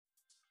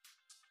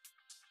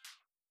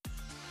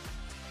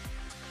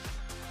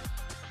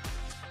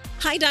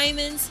Hi,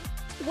 Diamonds.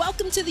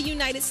 Welcome to the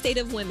United State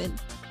of Women,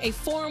 a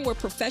forum where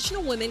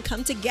professional women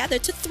come together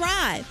to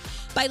thrive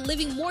by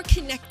living more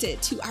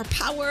connected to our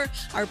power,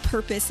 our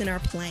purpose, and our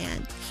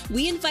plan.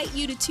 We invite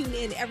you to tune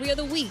in every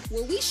other week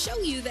where we show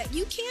you that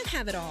you can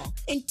have it all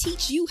and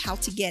teach you how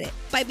to get it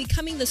by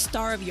becoming the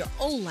star of your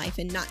own life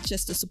and not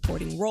just a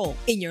supporting role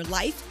in your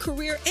life,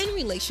 career, and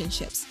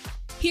relationships.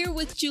 Here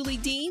with Julie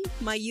Dean,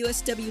 my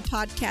USW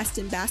podcast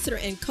ambassador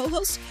and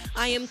co-host,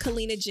 I am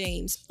Kalina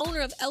James, owner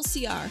of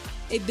LCR,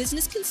 a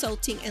business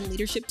consulting and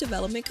leadership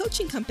development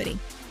coaching company.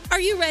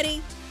 Are you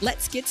ready?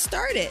 Let's get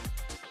started.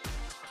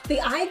 The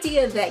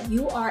idea that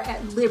you are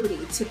at liberty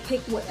to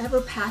pick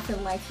whatever path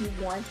in life you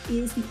want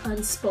is the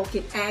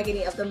unspoken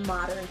agony of the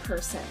modern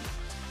person.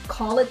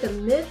 Call it the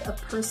myth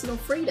of personal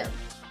freedom.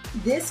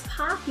 This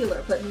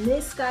popular but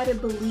misguided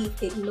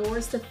belief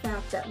ignores the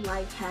fact that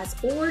life has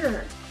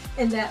order,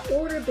 and that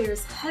order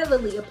bears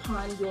heavily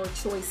upon your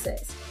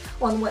choices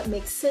on what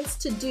makes sense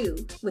to do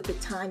with the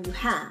time you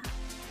have.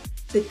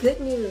 The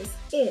good news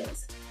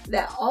is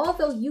that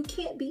although you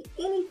can't be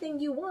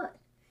anything you want,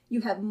 you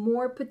have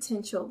more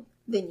potential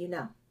than you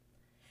know.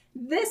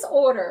 This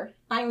order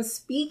I am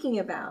speaking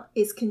about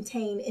is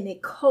contained in a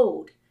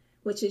code,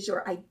 which is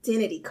your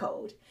identity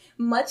code.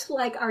 Much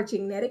like our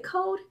genetic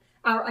code,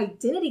 our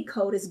identity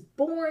code is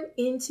born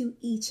into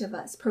each of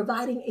us,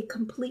 providing a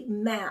complete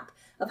map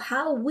of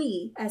how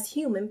we as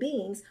human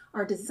beings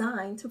are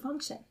designed to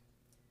function,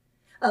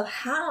 of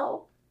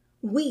how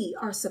we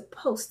are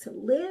supposed to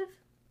live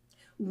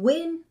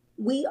when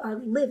we are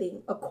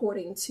living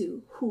according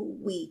to who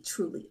we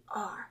truly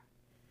are.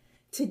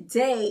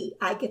 Today,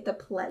 I get the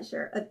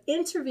pleasure of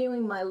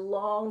interviewing my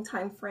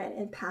longtime friend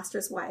and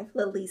pastor's wife,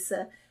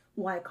 Lalisa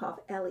Wyckoff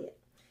Elliott.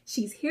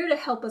 She's here to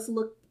help us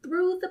look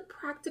through the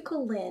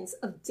practical lens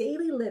of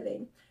daily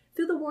living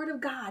through the Word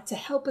of God to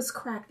help us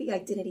crack the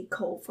identity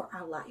code for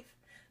our life.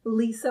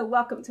 Lisa,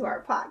 welcome to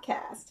our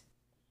podcast.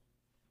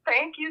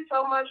 Thank you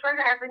so much for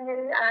having me.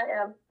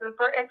 I am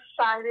super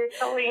excited,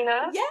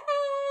 Kalina. Yes!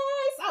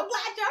 I'm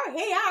glad you're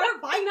here,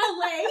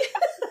 finally.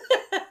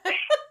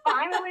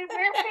 Finally,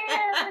 we're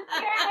here.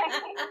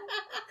 Yay.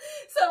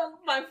 So,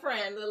 my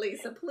friend,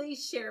 Lalisa,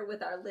 please share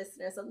with our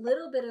listeners a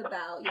little bit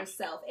about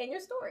yourself and your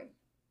story.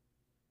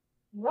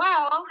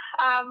 Well,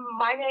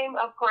 my name,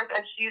 of course,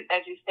 as you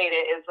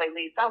stated, is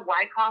Lalisa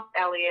Wyckoff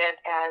Elliott,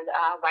 and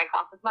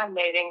Wyckoff is my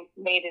maiden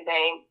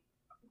name.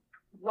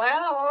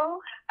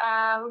 Well,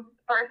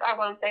 first I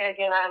want to say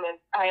again,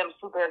 I am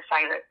super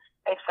excited.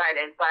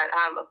 But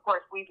of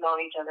course, we've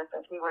known each other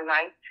since we were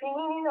 19.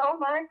 Oh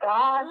my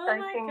God,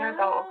 13 years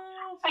old.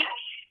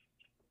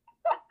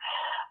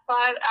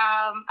 But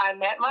I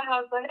met my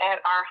husband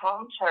at our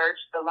home church,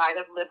 the Light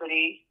of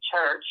Liberty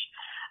Church.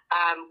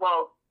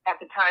 Well, at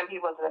the time he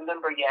wasn't a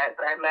member yet,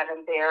 but I met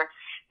him there,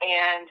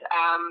 and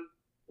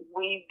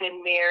we've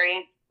been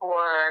married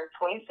for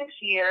 26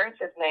 years.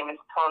 His name is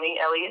Tony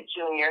Elliott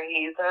Jr.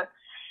 He's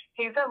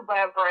a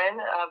reverend.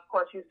 Of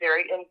course, he's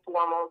very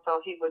informal, so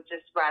he would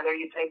just rather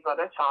you say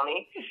Brother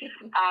Tony.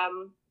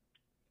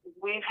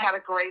 We've had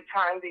a great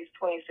time these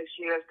 26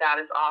 years. God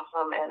is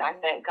awesome, and I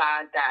thank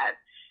God that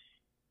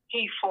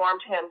he formed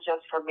him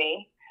just for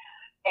me.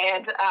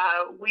 And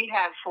we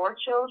have 4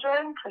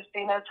 children,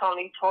 Christina,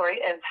 Tony, Tori,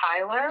 and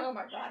Tyler. Oh,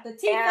 my God. The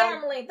T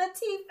family.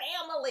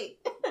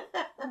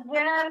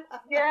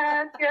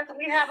 Yes.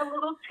 We have a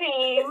little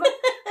team.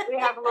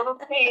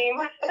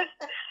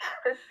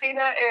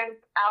 Christina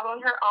is out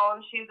on her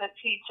own. She's a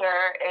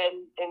teacher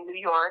in New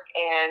York.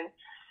 And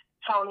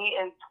Tony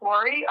and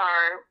Tori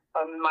are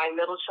my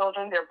middle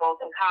children. They're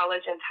both in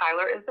college. And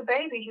Tyler is a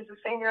baby. He's a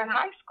senior in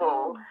high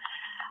school.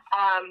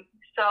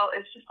 So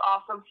it's just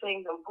awesome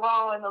seeing them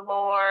grow in the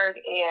Lord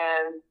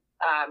and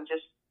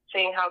just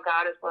seeing how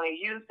God is going to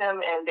use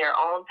them in their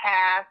own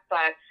path.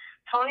 But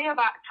Tony and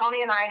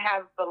I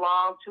have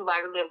belonged to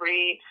Light of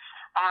Liberty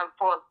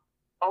for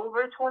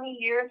over 20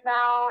 years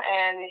now,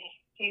 and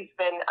he's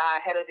been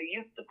head of the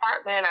youth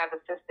department. I've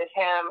assisted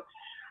him.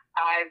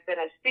 I've been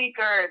a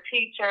speaker, a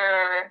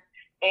teacher,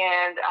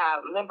 and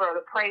a member of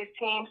the praise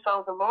team.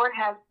 So the Lord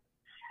has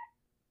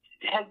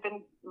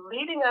been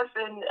leading us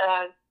in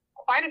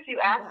quite a few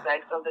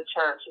aspects of the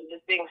church and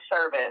just being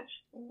servants.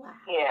 Wow.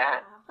 Yeah.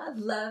 I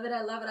love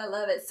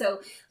it.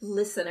 So,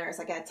 listeners,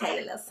 I got to tell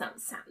you a little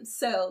something.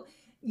 So,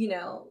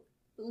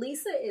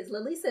 Lalisa is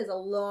a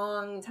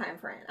long time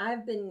friend.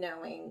 I've been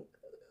knowing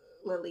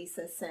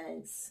Lalisa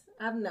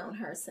I've known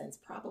her since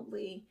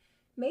probably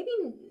maybe,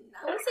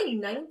 I would say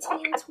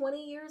 19,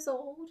 20 years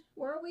old.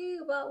 Were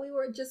we? Well, we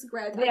were just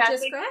graduated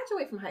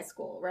from high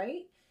school,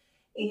 right?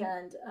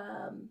 And,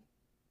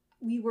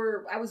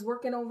 I was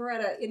working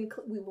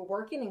we were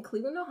working in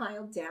Cleveland,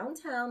 Ohio,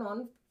 downtown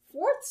on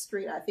 4th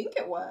Street, I think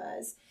it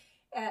was,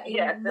 in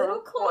a little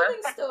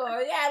clothing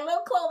store. Yeah, a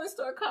little clothing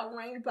store called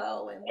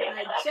Rainbow. And when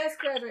I just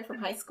graduated from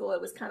high school,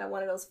 it was kind of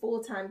one of those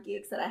full-time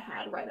gigs that I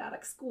had right out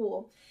of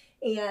school.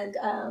 And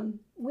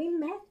we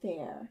met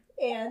there,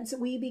 and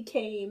we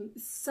became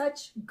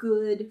such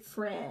good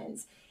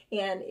friends.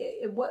 And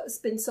what's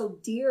been so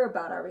dear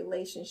about our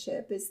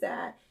relationship is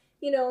that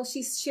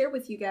she's shared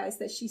with you guys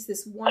that she's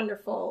this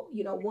wonderful,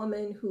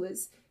 woman who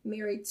is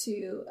married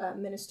to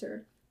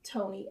Minister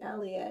Tony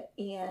Elliott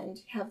and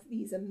have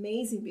these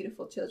amazing,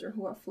 beautiful children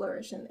who are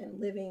flourishing and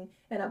living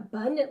an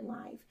abundant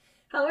life.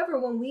 However,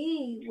 when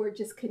we were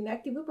just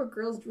connecting, we were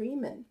girls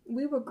dreaming.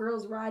 We were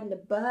girls riding the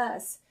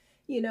bus,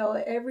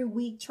 every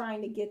week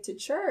trying to get to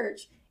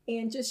church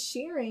and just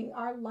sharing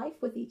our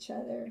life with each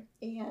other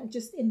and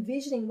just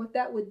envisioning what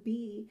that would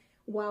be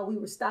while we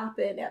were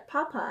stopping at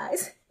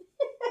Popeyes.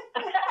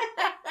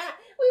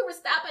 We were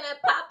stopping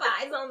at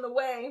Popeyes on the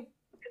way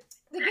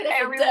to get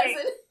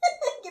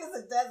us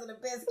a dozen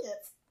of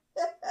biscuits.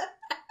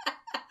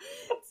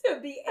 To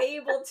be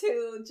able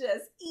to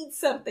just eat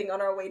something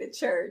on our way to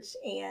church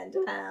and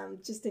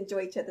just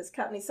enjoy each other's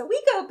company. So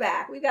we go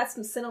back. We've got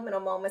some sentimental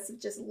moments of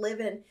just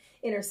living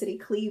inner city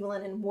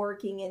Cleveland and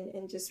working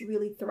and just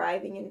really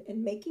thriving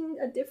and making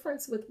a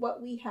difference with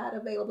what we had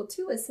available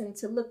to us. And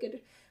to look at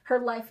her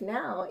life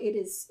now, it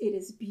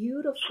is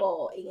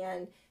beautiful.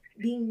 And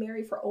being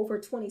married for over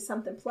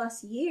 20-something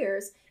plus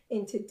years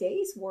in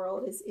today's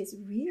world is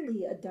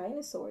really a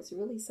dinosaur. It's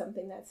really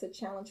something that's a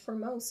challenge for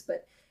most.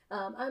 But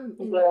I'm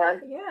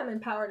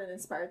empowered and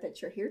inspired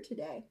that you're here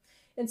today.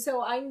 And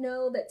so I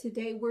know that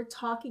today we're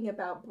talking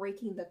about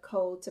breaking the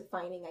code to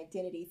finding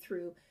identity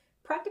through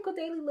practical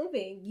daily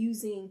living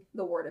using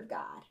the Word of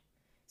God.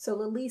 So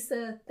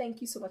Lilisa,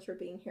 thank you so much for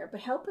being here,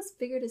 but help us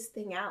figure this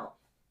thing out.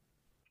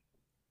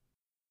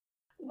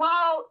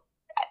 Well,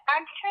 I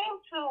came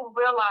to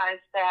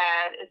realize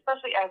that,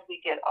 especially as we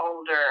get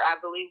older, I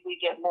believe we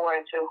get more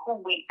into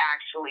who we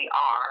actually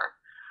are.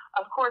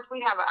 Of course, we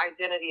have an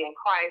identity in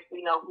Christ. We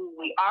know who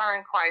we are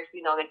in Christ.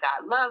 We know that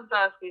God loves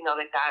us. We know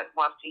that God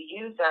wants to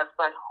use us.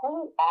 But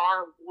who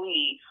are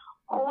we?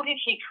 Who did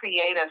He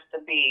create us to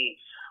be?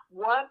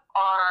 What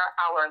are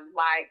our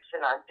likes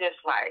and our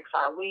dislikes?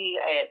 Are we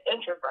an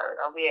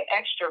introvert? Are we an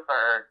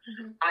extrovert?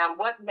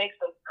 Mm-hmm. What makes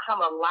us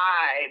come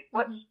alive?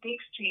 What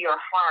speaks to your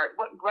heart?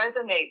 What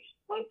resonates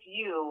with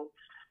you?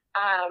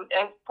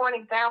 And for an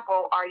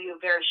example, are you a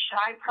very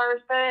shy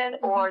person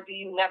or do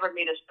you never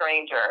meet a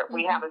stranger?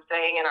 We have a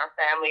saying in our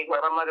family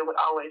where my mother would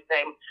always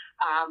say,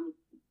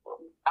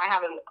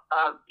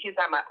 he's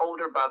not my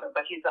older brother,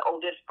 but he's the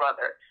oldest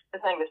brother.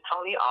 His name is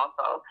Tony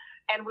also.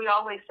 And we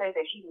always say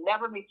that he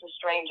never meets a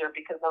stranger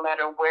because no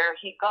matter where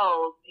he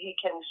goes, he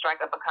can strike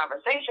up a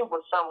conversation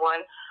with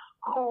someone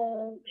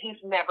who he's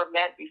never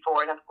met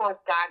before. And of course,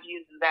 God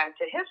uses that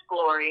to His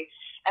glory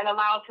and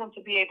allows him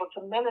to be able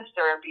to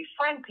minister and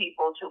befriend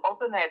people, to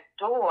open that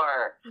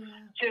door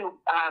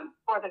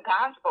for the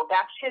gospel.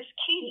 That's his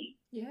key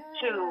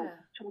to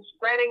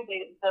spreading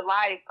the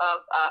life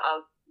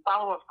of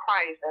follower of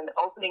Christ and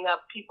opening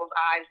up people's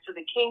eyes to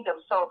the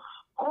kingdom. So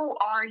who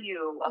are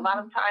you? A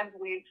lot of times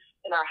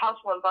in our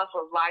hustle and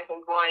bustle of life and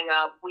growing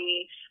up,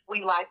 we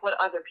like what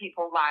other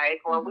people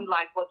like, or we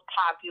like what's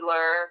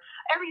popular.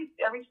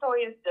 Every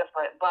story is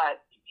different,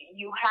 but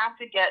you have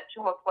to get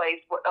to a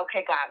place where,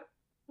 okay, God,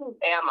 who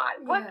am I?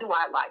 What do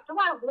I like? Do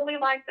I really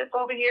like this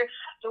over here?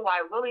 Do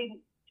I really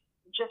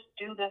just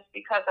do this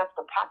because that's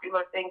the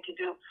popular thing to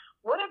do?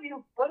 What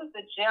is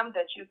the gem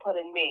that you put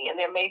in me? And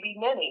there may be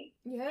many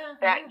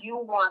that you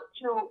want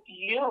to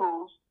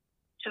use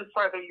to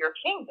further your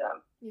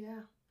kingdom.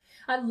 Yeah.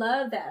 I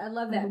love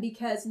that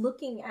because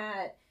looking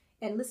at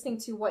and listening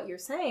to what you're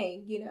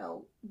saying,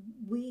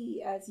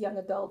 we as young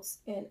adults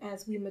and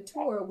as we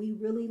mature, we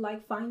really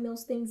find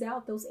those things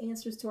out, those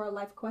answers to our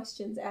life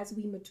questions as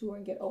we mature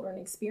and get older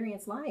and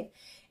experience life.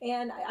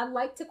 And I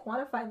like to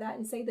quantify that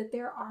and say that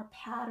there are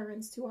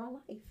patterns to our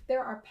life.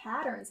 There are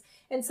patterns.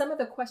 And some of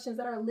the questions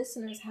that our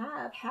listeners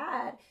have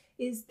had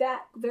is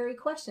that very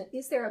question.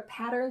 Is there a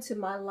pattern to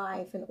my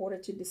life in order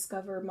to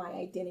discover my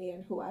identity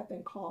and who I've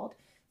been called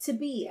to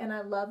be? And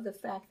I love the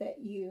fact that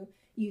you've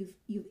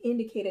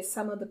indicated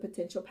some of the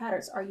potential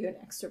patterns. Are you an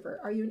extrovert?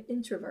 Are you an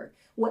introvert?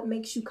 What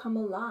makes you come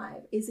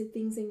alive? Is it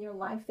things in your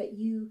life that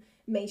you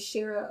may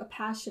share a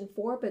passion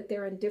for, but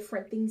they're in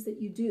different things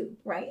that you do,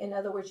 right? In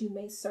other words, you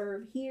may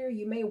serve here,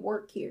 you may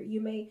work here,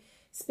 you may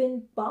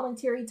spend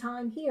voluntary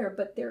time here,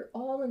 but they're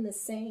all in the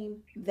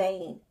same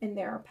vein and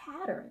there are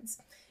patterns.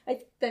 I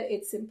think that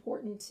it's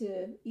important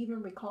to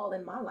even recall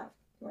in my life,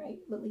 right,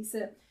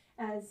 Lilisa,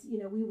 as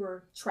we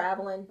were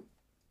traveling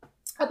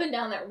up and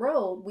down that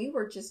road, we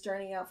were just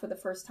journeying out for the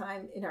first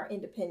time in our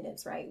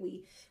independence, right?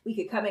 We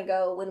could come and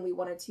go when we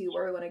wanted to,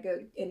 where we want to go,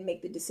 and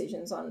make the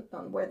decisions on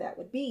where that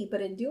would be.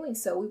 But in doing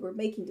so, we were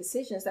making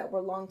decisions that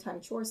were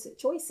long-time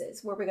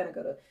choices. Where we're going to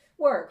go to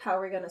work, how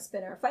are we going to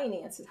spend our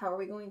finances, how are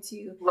we going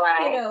to,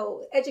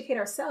 educate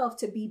ourselves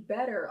to be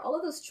better. All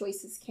of those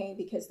choices came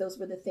because those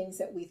were the things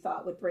that we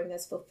thought would bring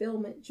us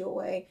fulfillment,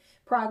 joy,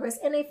 progress,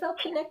 and they felt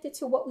connected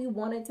to what we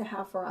wanted to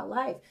have for our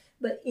life.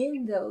 But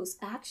in those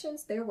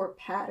actions, there were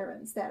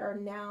patterns that are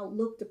now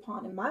looked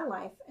upon in my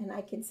life. And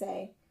I can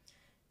say,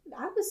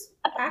 I was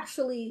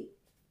actually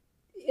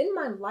in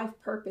my life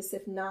purpose,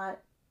 if not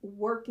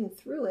working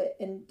through it,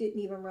 and didn't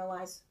even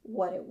realize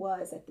what it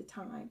was at the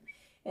time.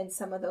 And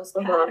some of those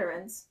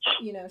patterns,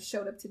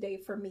 showed up today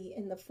for me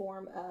in the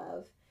form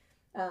of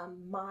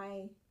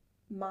my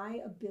my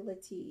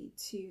ability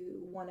to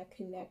want to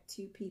connect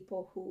to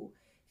people who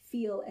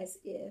feel as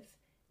if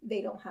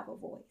they don't have a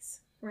voice,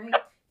 right?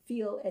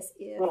 Feel as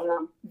if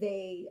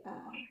they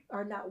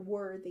are not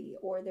worthy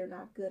or they're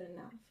not good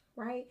enough,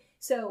 right?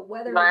 So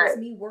whether it was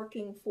me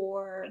working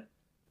for,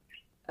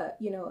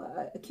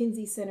 a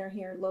Kinsey Center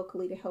here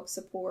locally to help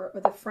support,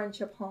 or the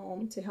Friendship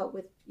Home to help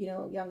with,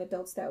 young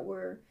adults that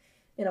were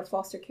in a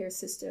foster care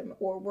system,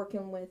 or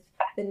working with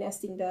the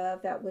Nesting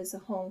Dove, that was a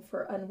home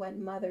for unwed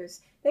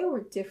mothers. They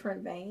were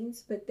different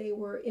veins, but they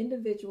were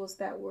individuals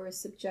that were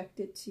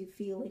subjected to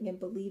feeling and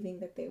believing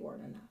that they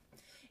weren't enough.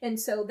 And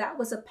so that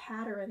was a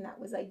pattern that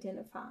was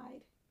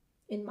identified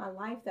in my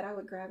life, that I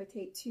would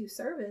gravitate to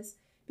service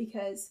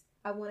because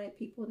I wanted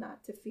people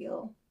not to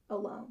feel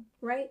alone,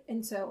 right?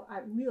 And so I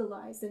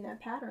realized in that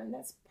pattern,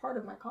 that's part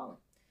of my calling.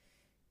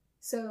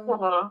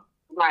 So,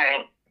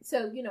 right.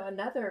 So,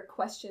 another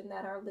question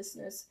that our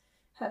listeners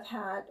have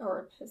had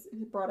or has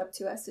brought up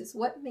to us is,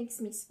 what makes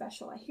me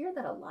special? I hear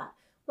that a lot.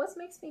 What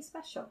makes me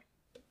special?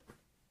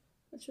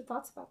 What's your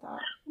thoughts about that?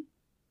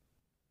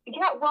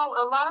 Yeah, well,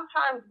 a lot of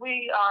times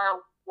we are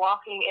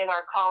walking in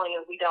our calling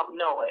and we don't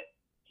know it.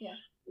 Yeah.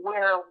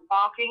 We're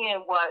walking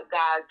in what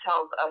God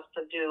tells us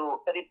to do,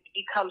 but it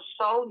becomes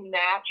so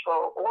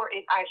natural,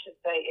 I should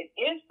say it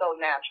is so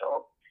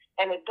natural,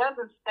 and it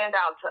doesn't stand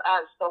out to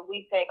us. So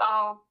we think,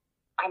 oh,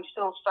 I'm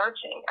still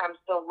searching, I'm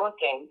still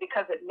looking,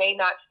 because it may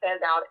not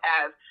stand out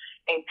as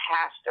a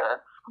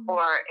pastor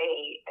or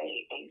a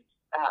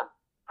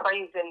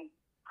praise and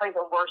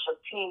worship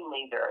team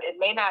leader. It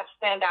may not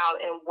stand out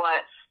in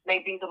what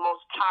may be the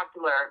most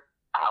popular.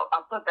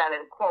 I'll put that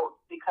in quotes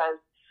because,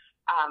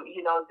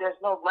 there's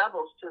no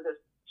levels to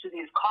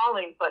these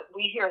callings, but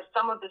we hear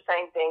some of the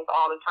same things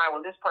all the time.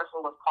 When this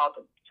person was called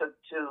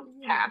to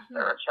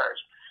pastor a church,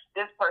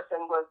 this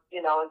person was,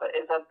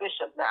 is a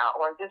bishop now,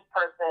 or this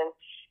person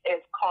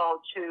is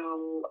called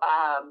to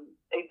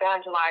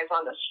evangelize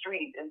on the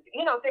street, and,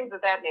 things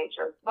of that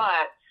nature.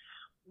 But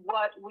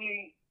what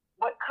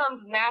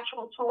comes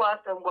natural to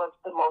us and what's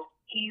the most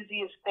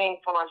easiest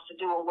thing for us to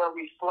do, and where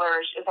we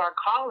flourish, is our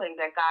calling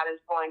that God is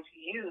going to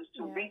use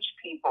to reach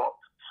people.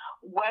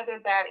 Whether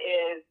that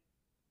is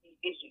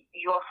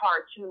your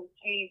heart to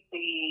feed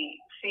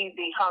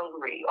the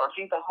hungry, or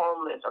feed the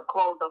homeless, or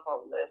clothe the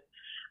homeless.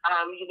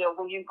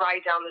 When you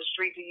ride down the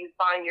street, do you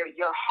find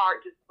your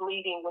heart is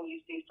bleeding when you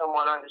see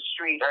someone on the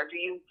street? Or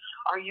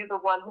are you the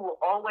one who will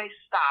always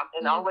stop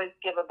and always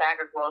give a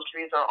bag of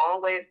groceries, or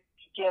always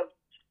give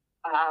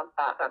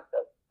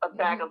a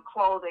bag of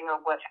clothing, or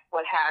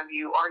what have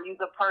you? Are you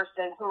the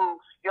person who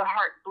your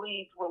heart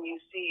bleeds when you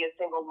see a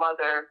single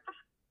mother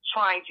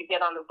trying to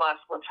get on the bus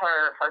with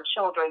her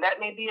children? That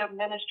may be a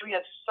ministry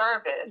of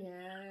service.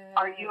 Yes.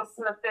 Are you a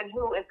person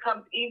who it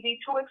comes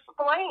easy to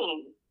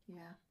explain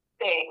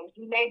things?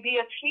 You may be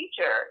a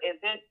teacher.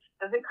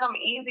 Does it come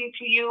easy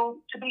to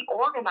you to be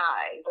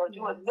organized or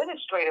do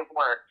administrative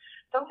work?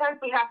 Sometimes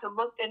we have to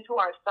look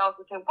into ourselves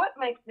and say, what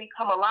makes me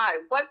come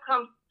alive? What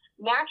comes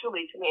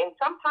naturally to me? And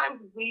sometimes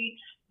we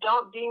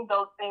don't deem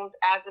those things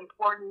as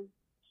important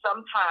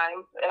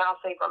sometimes, and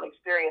I'll say from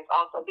experience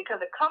also, because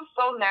it comes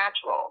so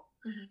natural.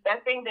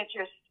 That thing that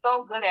you're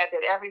so good at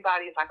that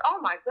everybody is like, oh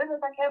my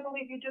goodness, I can't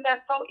believe you do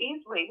that so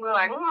easily. We're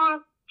like,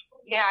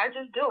 yeah, I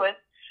just do it.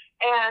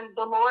 And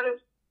the Lord is,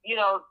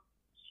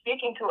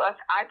 speaking to us.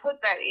 I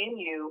put that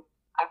in you.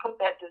 I put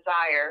that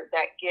desire,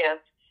 that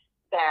gift,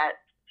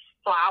 that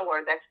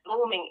flower that's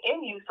blooming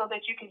in you so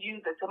that you can use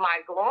it to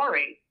my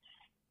glory.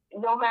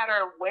 No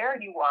matter where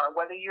you are,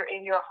 whether you're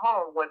in your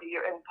home, whether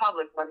you're in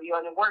public, whether you're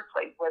in the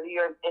workplace, whether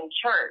you're in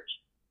church,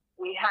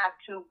 we have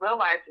to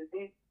realize that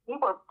we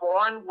were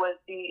born with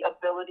the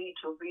ability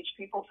to reach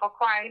people for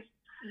Christ.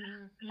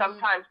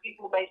 Sometimes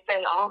people may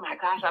say, oh my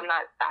gosh,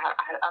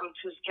 I'm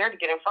too scared to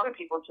get in front of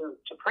people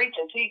to preach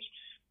and teach.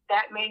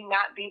 That may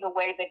not be the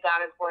way that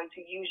God is going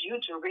to use you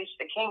to reach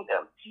the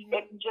kingdom.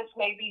 It just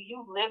may be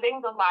you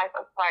living the life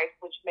of Christ,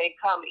 which may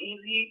come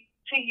easy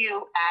to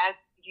you as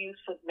you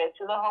submit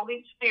to the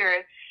Holy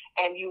Spirit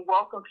and you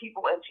welcome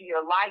people into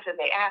your life, and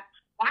they ask,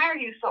 why are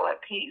you so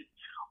at peace?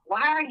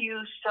 Why are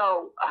you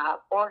so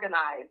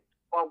organized?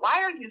 Or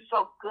why are you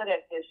so good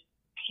at this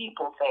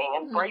people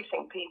thing,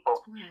 embracing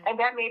people? And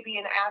that may be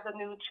an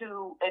avenue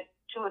to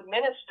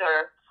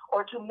administer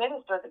or to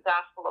minister the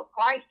gospel of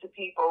Christ to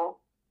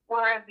people.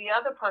 Whereas the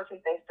other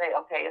person, they say,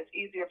 okay, it's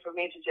easier for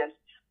me to just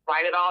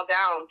write it all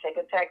down, take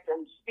a text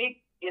and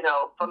speak,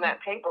 from that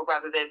paper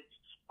rather than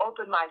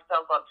open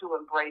myself up to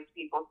embrace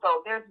people. So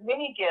there's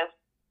many gifts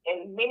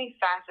in many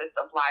facets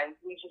of life.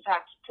 We just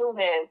have to tune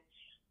in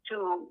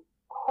to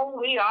who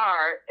we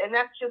are, and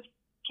that's just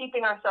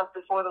keeping ourselves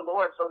before the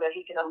Lord so that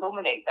he can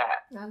illuminate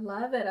that. I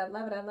love it. I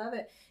love it. I love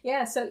it.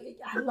 Yeah. So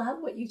I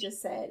love what you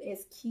just said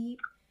is keep,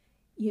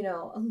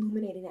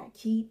 illuminating that,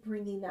 keep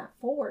bringing that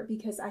forward,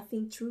 because I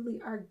think truly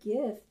our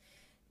gift,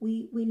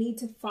 we need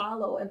to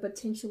follow and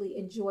potentially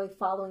enjoy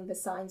following the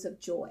signs of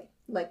joy,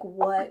 like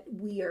what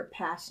we are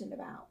passionate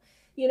about,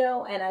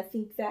 and I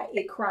think that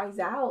it cries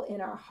out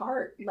in our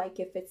heart, like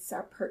if it's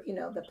our,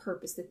 the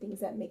purpose, the things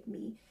that make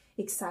me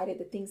excited,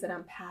 the things that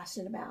I'm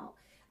passionate about.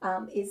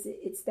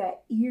 It's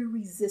that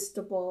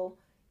irresistible,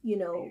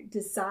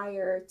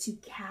 desire to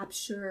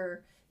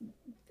capture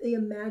the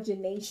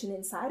imagination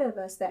inside of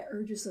us that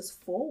urges us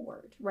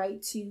forward,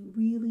 right? To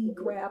really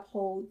grab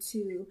hold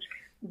to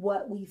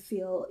what we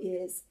feel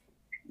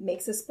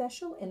makes us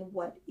special and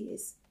what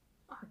is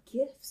our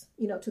gifts,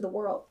 to the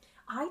world.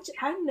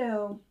 I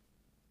know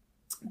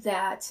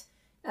that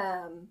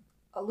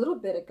a little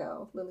bit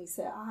ago, Lily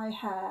said, I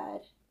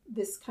had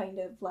this kind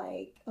of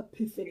like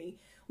epiphany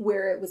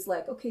where it was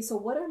like, okay, so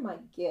what are my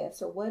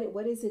gifts, or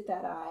what is it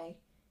that I,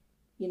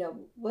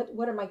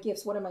 what are my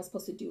gifts? What am I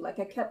supposed to do? Like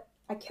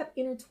I kept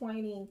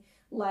intertwining,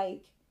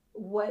 like,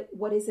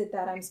 what is it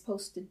that I'm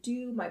supposed to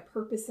do, my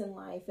purpose in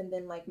life, and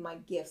then like my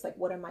gifts, like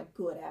what am I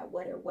good at,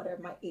 what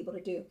am I able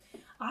to do?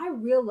 I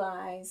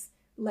realize,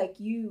 like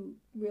you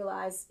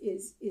realize,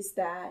 is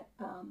that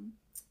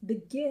the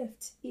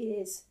gift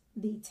is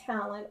the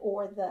talent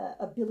or the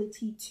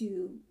ability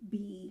to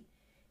be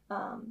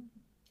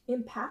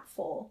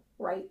impactful,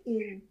 right,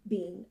 in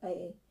being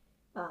a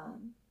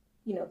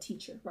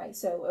teacher, right?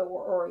 So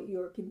or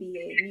you can be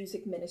a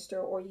music minister,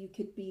 or you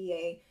could be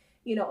a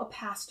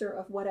pastor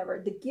of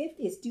whatever. The gift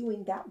is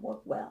doing that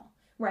work well,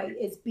 right?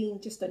 It's being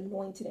just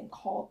anointed and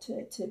called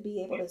to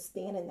be able to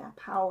stand in that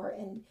power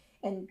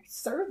and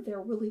serve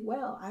there really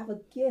well. I have a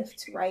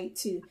gift, right,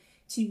 to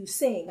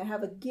sing. I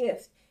have a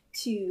gift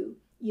to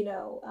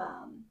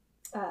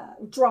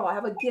draw. I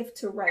have a gift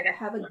to write. I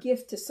have a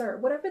gift to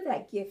serve. Whatever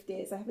that gift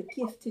is, I have a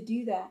gift to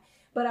do that.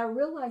 But I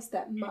realized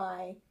that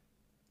my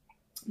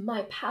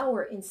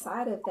power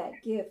inside of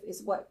that gift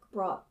is what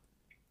brought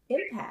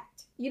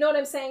impact. You know what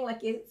I'm saying? Like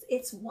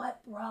it's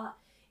what brought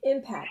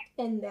impact.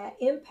 And that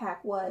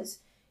impact was,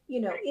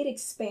 it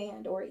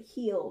expanded, or it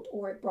healed,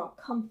 or it brought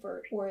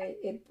comfort, or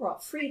it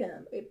brought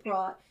freedom, it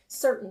brought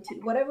certainty.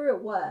 Whatever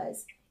it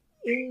was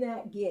in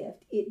that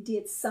gift, it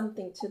did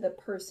something to the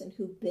person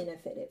who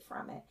benefited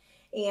from it.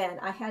 And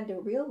I had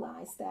to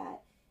realize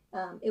that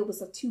it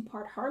was a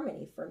two-part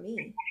harmony for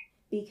me,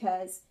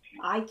 because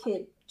I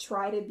could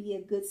try to be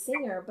a good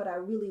singer, but I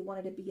really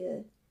wanted to be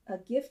a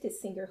gifted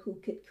singer who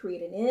could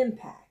create an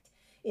impact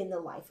in the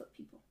life of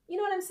people. You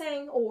know what I'm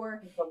saying?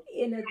 Or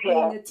in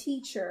a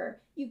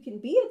teacher, you can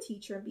be a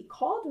teacher and be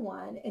called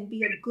one and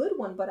be a good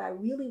one, but I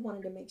really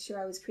wanted to make sure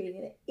I was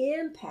creating an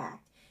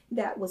impact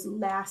that was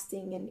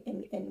lasting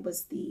and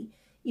was the,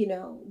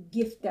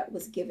 gift that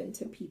was given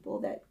to people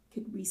that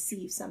could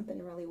receive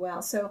something really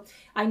well. So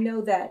I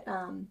know that,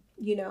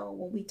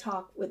 when we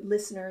talk with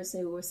listeners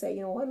who will say,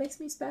 what makes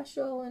me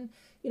special, and,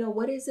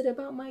 what is it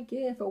about my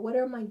gift, or what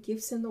are my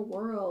gifts in the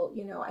world?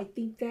 I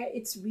think that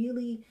it's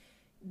really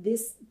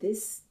this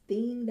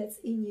thing that's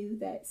in you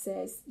that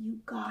says you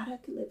gotta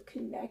live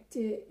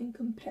connected and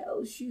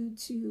compels you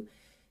to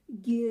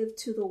give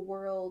to the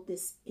world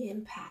this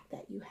impact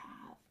that you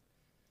have.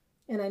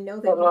 And I know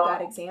that you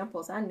got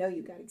examples. I know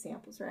you got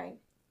examples, right?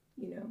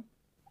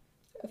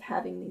 Of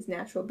having these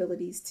natural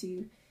abilities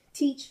to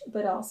teach,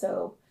 but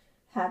also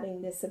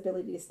having this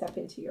ability to step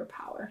into your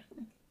power.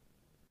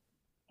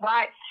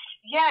 Right.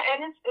 Yeah,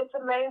 and it's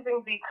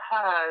amazing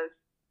because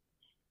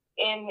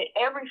in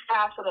every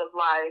facet of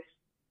life,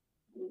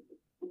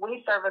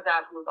 we serve a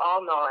God who's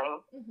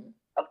all-knowing. Mm-hmm.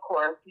 Of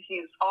course,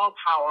 he's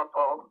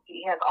all-powerful.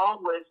 He has all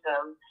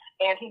wisdom,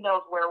 and he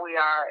knows where we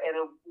are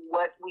and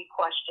what we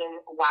question,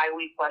 why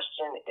we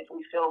question, if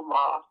we feel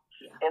lost.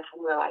 Yeah. If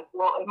we're like,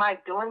 well, am I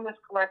doing this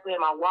correctly?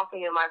 Am I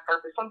walking in my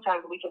purpose?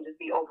 Sometimes we can just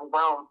be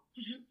overwhelmed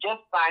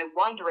just by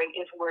wondering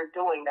if we're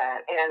doing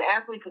that. And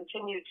as we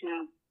continue to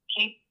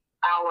keep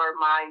our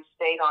mind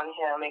stayed on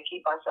him and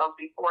keep ourselves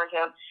before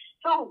him,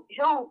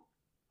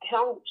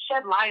 he'll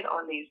shed light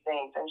on these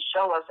things and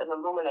show us and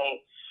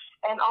illuminate.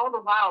 And all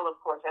the while,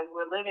 of course, as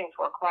we're living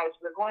for Christ,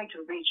 we're going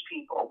to reach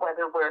people,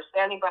 whether we're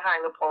standing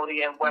behind the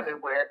podium, whether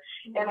we're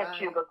in a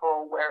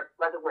cubicle,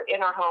 whether we're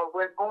in our home,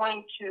 we're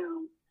going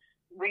to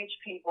reach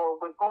people.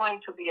 We're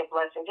going to be a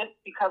blessing just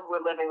because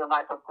we're living the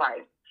life of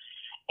Christ.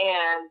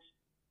 And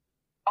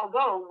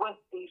although with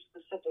the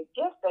specific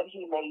gift that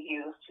he may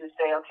use to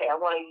say, okay, I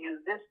want to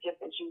use this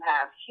gift that you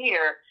have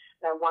here,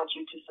 and I want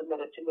you to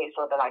submit it to me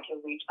so that I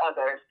can reach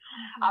others.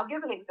 Mm-hmm. I'll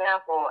give an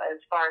example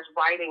as far as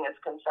writing is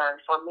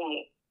concerned for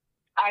me.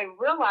 I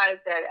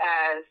realized that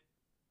as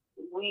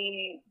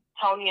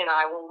Tony and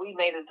I, when we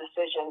made a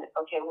decision,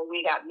 okay, when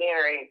we got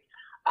married,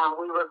 I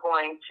was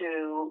going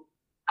to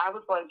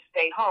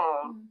stay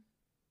home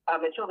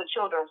until the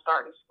children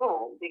started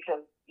school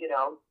because,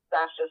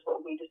 that's just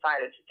what we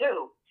decided to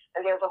do.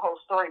 And there's a whole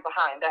story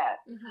behind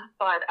that. Mm-hmm.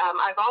 But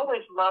I've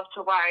always loved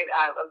to write.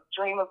 A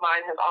dream of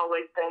mine has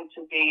always been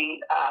to be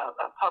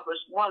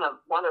one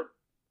of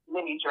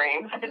many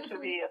dreams, to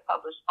be a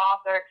published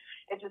author.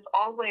 It's just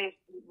always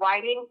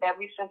writing,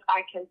 ever since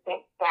I can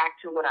think back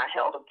to when I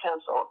held a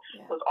pencil,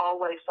 was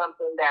always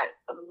something that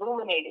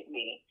illuminated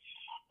me.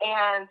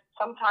 And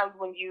sometimes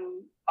when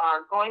you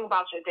are going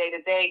about your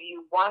day-to-day,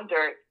 you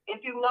wonder,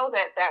 if you know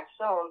that that's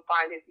soon,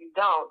 fine. If you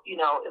don't,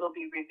 it'll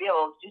be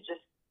revealed. You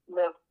just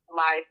live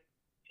life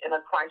in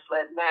a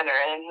Christ-led manner,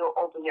 and you'll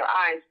open your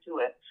eyes to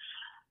it.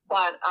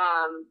 But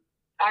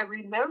I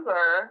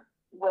remember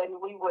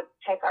when we would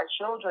take our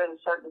children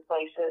certain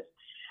places,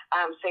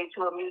 say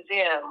to a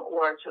museum,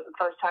 or to the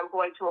first time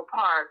going to a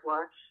park,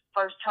 or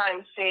first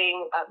time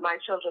seeing my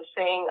children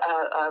seeing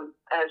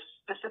a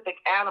specific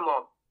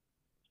animal,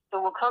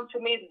 there will come to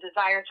me the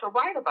desire to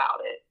write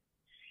about it,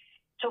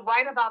 to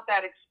write about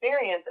that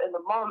experience in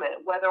the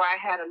moment, whether I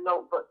had a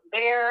notebook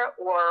there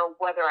or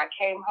whether I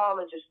came home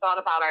and just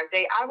thought about our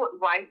day. I would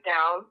write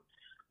down,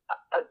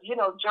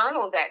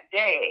 journal that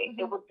day. Mm-hmm.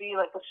 It would be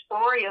like a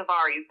story of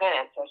our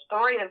events, a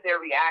story of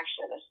their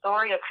reaction, a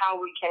story of how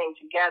we came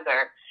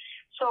together,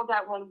 so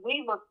that when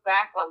we look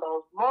back on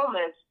those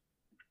moments,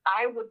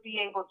 I would be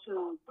able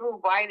to,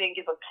 through writing,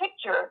 give a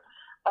picture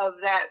of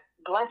that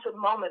blessed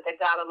moment that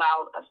God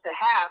allowed us to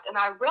have. And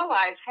I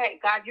realized, hey,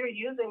 God, you're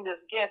using this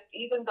gift,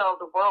 even though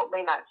the world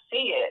may not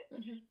see it.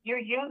 Mm-hmm.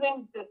 You're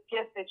using this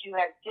gift that you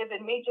have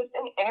given me just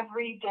in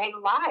everyday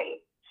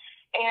life.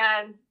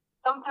 And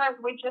sometimes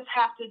we just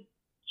have to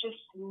just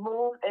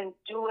move and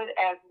do it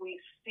as we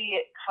see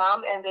it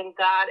come. And then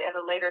God at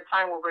a later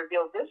time will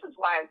reveal, this is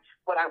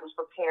what I was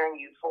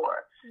preparing you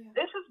for. Yeah.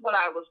 This is what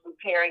I was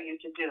preparing you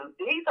to do.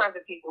 These are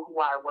the people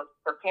who I was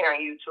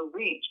preparing you to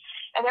reach.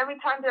 And every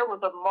time there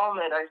was a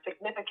moment, a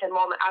significant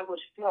moment, I would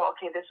feel,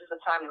 okay, this is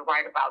the time to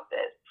write about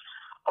this.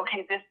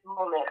 Okay, this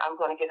moment, I'm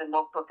going to get a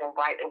notebook and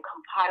write and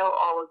compile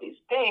all of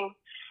these things.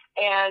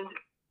 And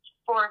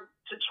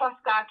to trust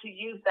God to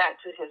use that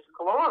to his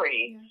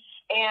glory. Yeah.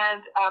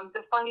 And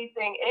the funny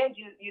thing is,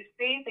 you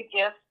see the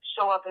gifts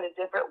show up in a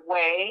different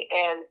way,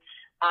 and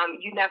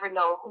you never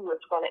know who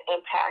it's going to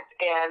impact.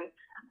 And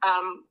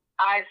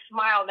I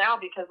smile now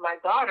because my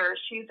daughter,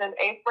 she's an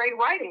 8th grade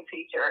writing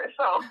teacher.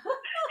 So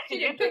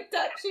she picked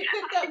up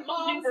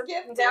mom's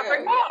gift. You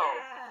never know.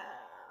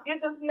 Yeah. You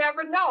just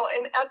never know.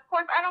 And of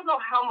course, I don't know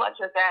how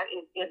much of that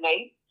is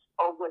innate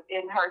or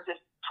within her, just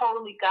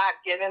totally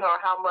God-given, or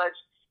how much,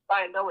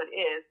 I know it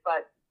is,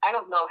 but I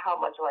don't know how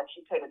much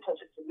she paid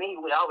attention to me.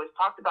 We always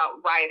talked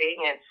about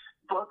writing and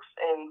books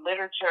and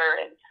literature,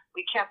 and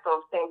we kept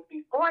those things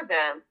before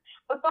them.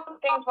 But those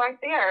things right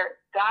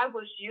there, God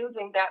was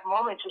using that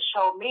moment to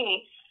show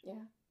me,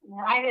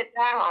 write it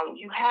down.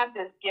 You have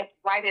this gift,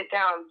 write it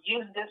down.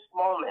 Use this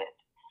moment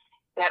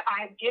that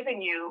I've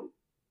given you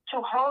to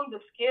hone the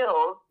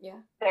skills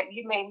that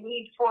you may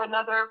need for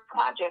another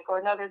project or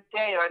another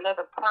day or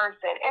another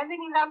person. And then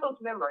you have those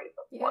memories,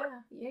 of course,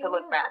 to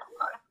look back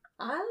on.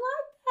 I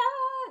like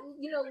that.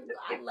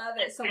 I love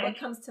it. So what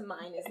comes to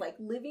mind is like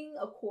living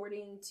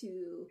according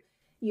to,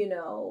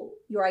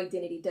 your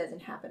identity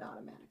doesn't happen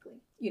automatically.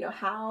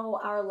 How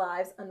our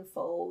lives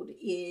unfold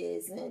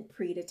isn't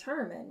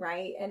predetermined,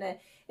 right? And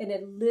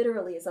it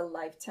literally is a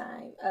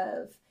lifetime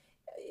of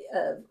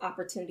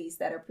opportunities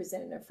that are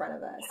presented in front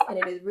of us. And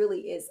it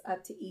really is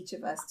up to each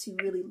of us to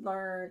really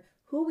learn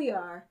who we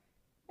are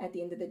at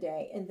the end of the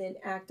day, and then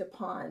act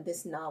upon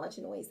this knowledge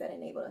in ways that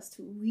enable us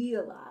to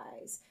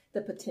realize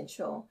the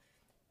potential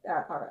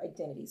our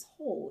identities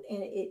hold.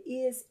 And it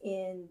is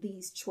in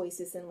these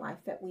choices in life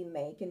that we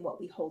make and what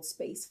we hold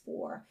space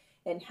for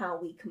and how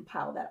we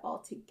compile that all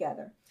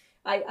together.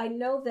 I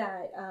know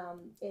that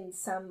in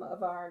some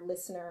of our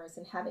listeners,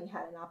 and having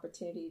had an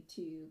opportunity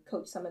to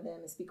coach some of them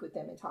and speak with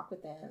them and talk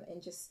with them,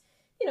 and just,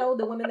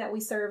 the women that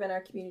we serve in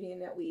our community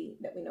and that we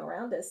know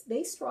around us,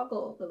 they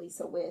struggle,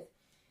 Elisa, with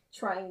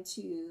trying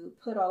to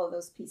put all of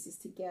those pieces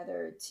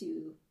together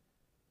to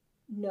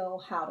know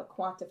how to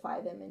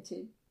quantify them and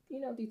to,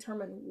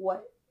 determine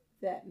what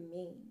that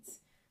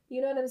means.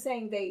 You know what I'm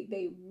saying?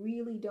 They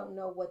really don't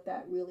know what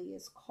that really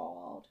is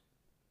called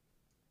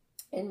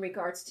in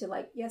regards to,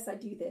 like, yes, I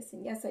do this,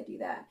 and yes, I do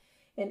that.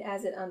 And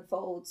as it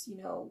unfolds,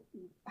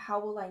 how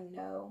will I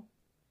know,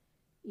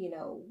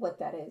 what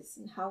that is,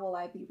 and how will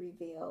I be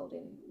revealed,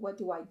 and what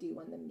do I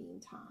do in the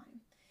meantime?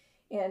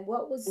 And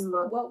what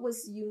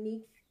was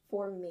unique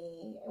for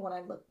me when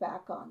I look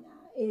back on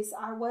that is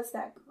I was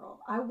that girl.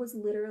 I was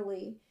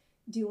literally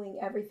doing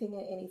everything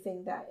and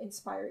anything that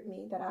inspired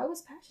me, that I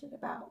was passionate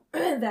about,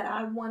 that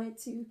I wanted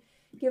to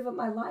give up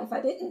my life.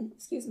 I didn't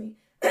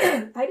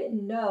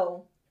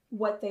know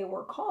what they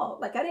were called.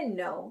 Like, I didn't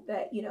know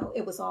that,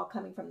 it was all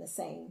coming from the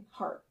same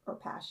heart or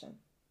passion.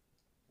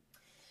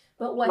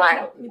 But what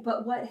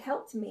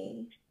helped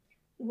me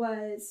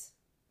was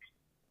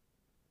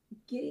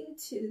getting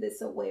to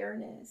this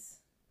awareness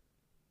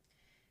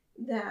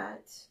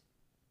that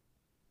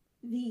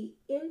the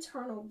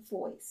internal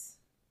voice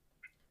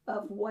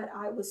of what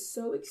I was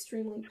so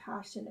extremely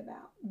passionate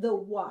about, the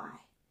why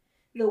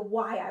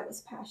I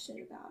was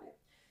passionate about it,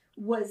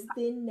 was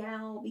then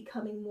now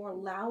becoming more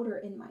louder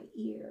in my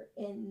ear.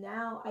 And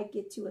now I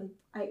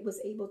was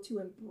able to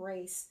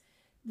embrace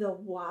the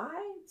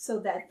why, so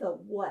that the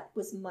what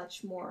was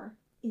much more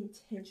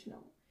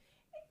intentional.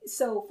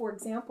 So, for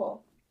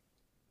example,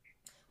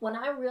 when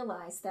I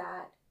realized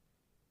that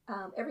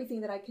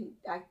everything that I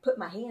put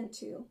my hand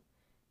to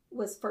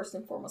was first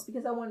and foremost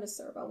because I wanted to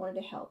serve, I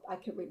wanted to help, I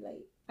could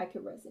relate, I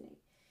could resonate,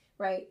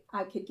 right?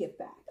 I could give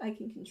back, I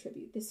can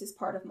contribute. This is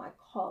part of my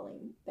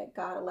calling, that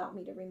God allowed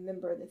me to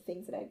remember the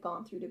things that I'd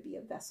gone through to be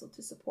a vessel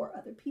to support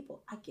other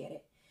people. I get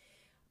it.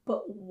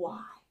 But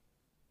why?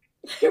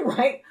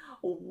 Right?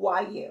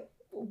 Why you?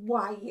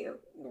 Why you?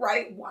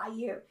 Right? Why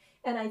you?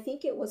 And I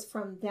think it was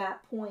from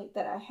that point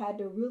that I had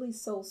to really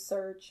soul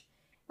search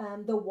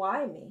the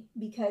why me.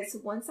 Because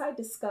once I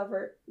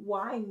discovered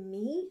why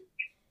me,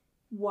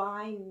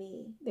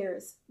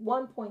 there's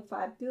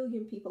 1.5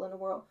 billion people in the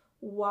world.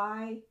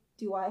 Why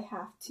do I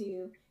have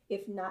to,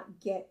 if not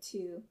get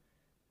to,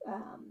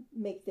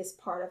 make this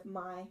part of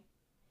my,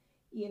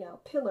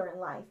 pillar in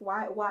life?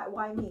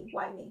 Why me?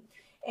 Why me?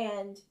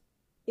 And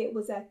it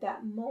was at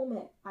that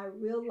moment I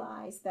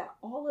realized that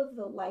all of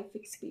the life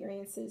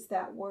experiences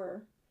that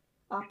were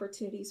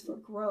opportunities for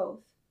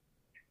growth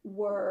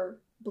were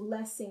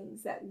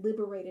blessings that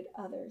liberated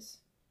others.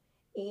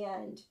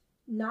 And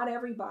not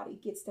everybody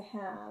gets to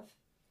have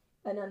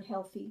an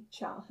unhealthy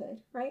childhood,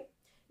 right?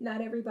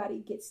 Not everybody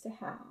gets to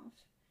have,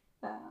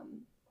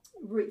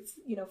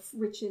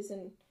 riches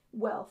and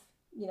wealth,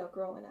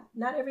 growing up.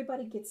 Not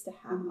everybody gets to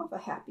have a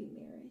happy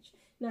marriage.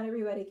 Not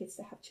everybody gets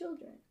to have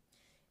children.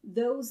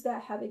 Those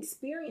that have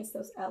experienced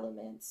those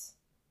elements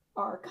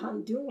are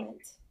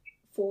conduit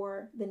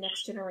for the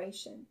next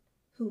generation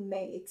who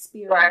may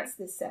experience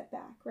this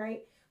setback,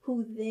 right?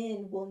 Who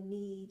then will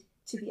need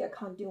to be a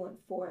conduit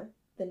for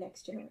the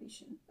next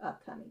generation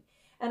upcoming.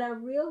 And I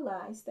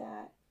realized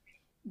that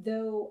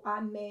though I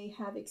may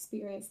have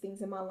experienced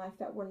things in my life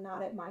that were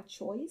not at my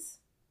choice,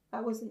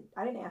 I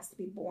didn't ask to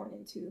be born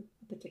into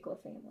a particular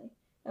family.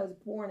 I was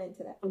born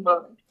into that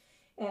family.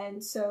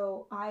 And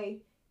so I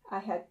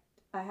had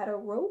a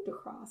road to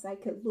cross. I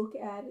could look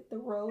at the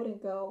road and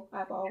go,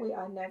 I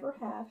never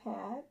have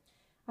had.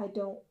 I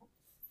don't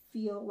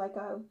feel like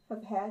I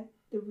have had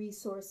the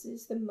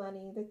resources, the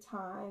money, the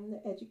time,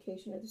 the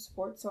education, or the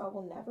support, so I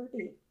will never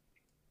be.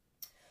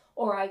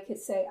 Or I could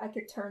say, I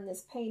could turn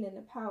this pain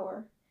into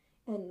power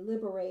and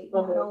liberate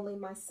not only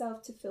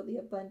myself to feel the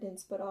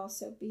abundance, but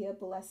also be a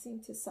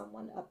blessing to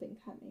someone up and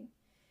coming.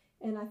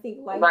 And I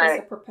think life is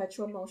a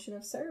perpetual motion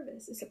of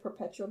service. It's a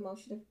perpetual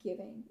motion of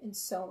giving and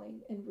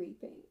sowing and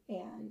reaping.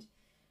 And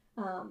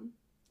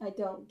I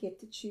don't get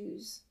to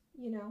choose,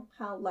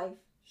 how life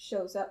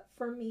shows up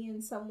for me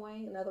in some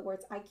way. In other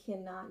words, I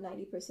cannot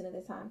 90% of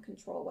the time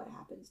control what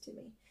happens to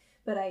me.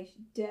 But I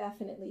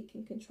definitely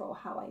can control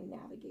how I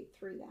navigate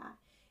through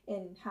that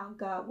and how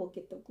God will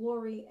get the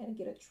glory and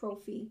get a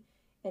trophy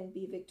and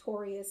be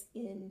victorious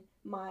in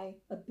my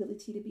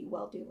ability to be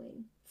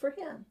well-doing for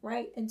Him,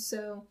 right? And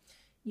so,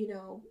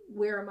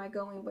 where am I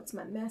going? What's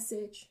my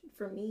message?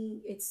 For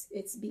me,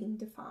 it's being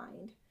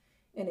defined,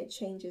 and it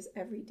changes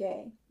every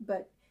day.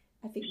 But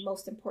I think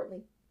most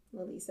importantly,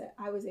 Lalisa,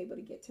 I was able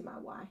to get to my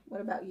why. What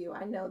about you?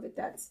 I know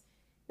that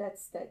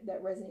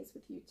resonates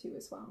with you too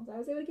as well. I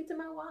was able to get to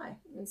my why.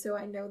 And so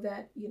I know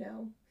that,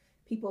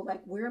 people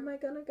like, where am I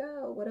going to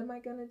go? What am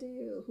I going to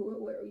do?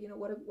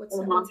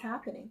 What's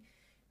happening?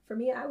 For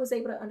me, I was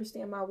able to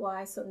understand my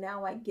why. So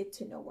now I get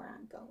to know where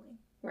I'm going,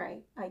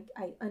 right?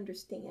 I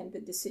understand the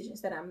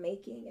decisions that I'm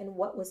making and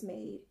what was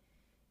made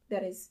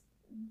that is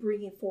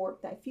bringing forward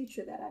that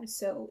future that I'm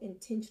so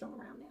intentional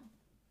around now.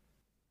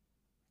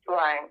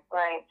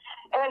 Right.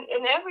 And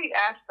in every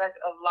aspect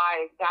of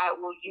life,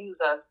 God will use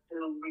us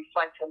to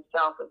reflect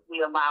Himself if we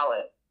allow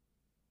it.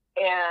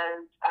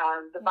 And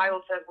the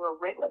Bible says we're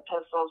written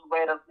epistles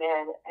read of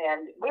men,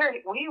 and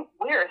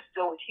we're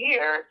still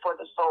here for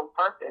the sole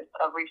purpose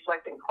of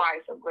reflecting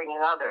Christ and bringing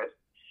others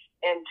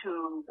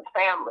into the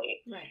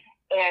family. Right.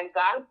 And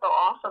God is so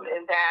awesome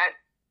in that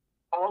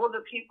all of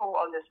the people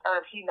on this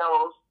earth He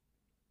knows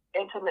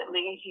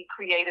intimately. He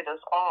created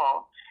us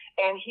all,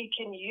 and He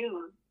can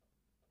use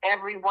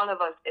every one of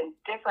us in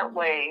different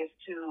ways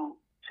to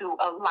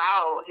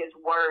allow His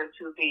word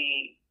to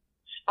be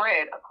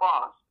spread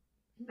across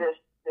this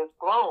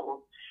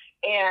globe.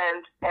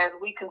 And as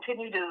we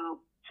continue to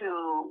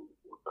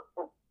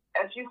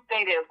as you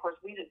stated, of course,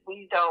 we didn't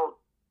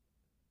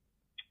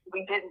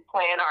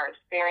plan our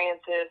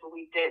experiences.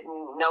 We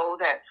didn't know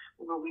that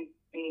we'd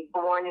be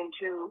born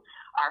into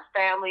our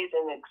families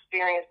and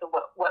experience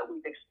what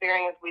we've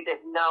experienced. We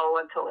didn't know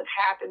until it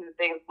happened, the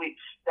things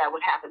that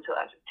would happen to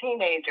us as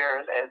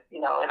teenagers, as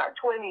in our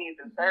 20s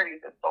and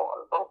 30s and so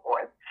on and so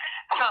forth.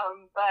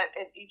 But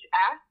in each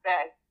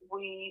aspect,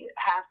 we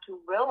have to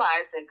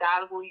realize that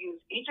God will use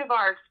each of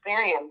our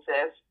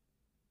experiences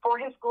for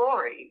His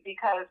glory,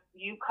 because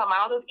you come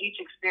out of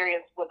each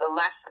experience with a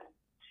lesson.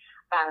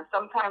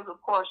 Sometimes, of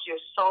course, you're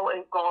so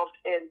engulfed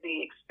in the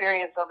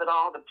experience of it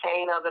all, the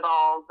pain of it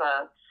all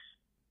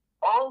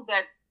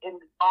that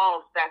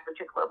involves that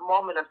particular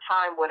moment of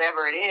time,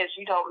 whatever it is,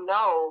 you don't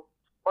know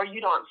or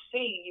you don't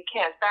see, you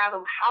can't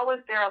fathom. How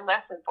is there a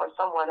lesson for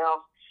someone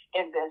else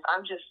in this?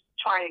 I'm just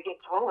trying to get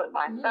through it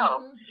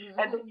myself.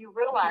 And then you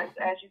realize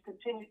as you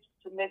continue to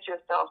submit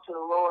yourself to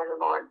the Lord,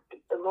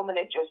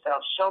 illuminate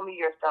yourself, show me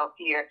yourself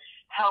here,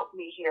 help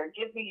me here,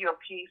 give me your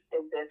peace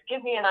in this,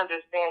 give me an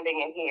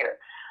understanding in here.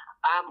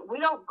 We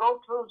don't go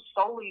through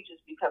solely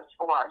just because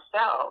for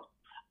ourselves.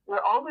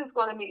 We're always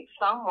going to meet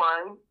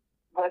someone,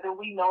 whether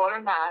we know it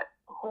or not,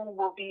 who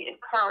will be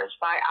encouraged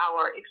by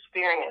our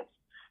experience,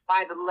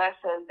 by the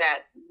lesson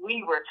that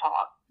we were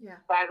taught.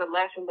 by the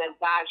lesson that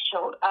God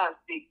showed us.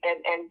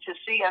 And to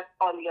see us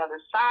on the other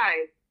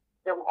side,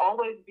 there will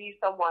always be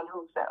someone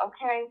who said,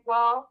 okay,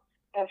 well,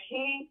 if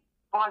he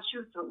brought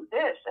you through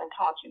this and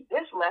taught you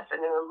this lesson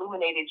and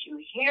illuminated you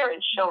here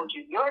and showed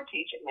you your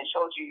teaching and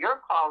showed you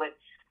your calling,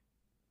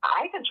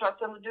 I can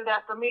trust him to do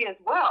that for me as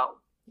well.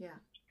 Yeah.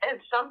 And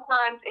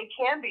sometimes it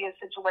can be a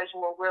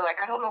situation where we're like,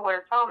 I don't know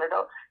where to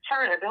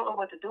turn. I don't know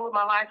what to do with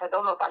my life. I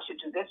don't know if I should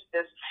do this.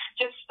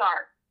 Just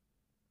start.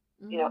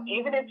 You know,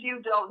 even if you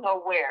don't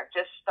know where,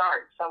 just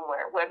start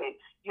somewhere. Whether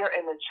you're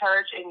in the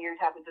church and you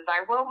have a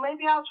desire, well,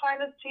 maybe I'll try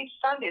to teach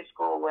Sunday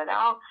school, and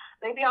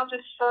maybe I'll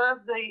just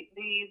serve the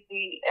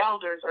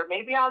elders, or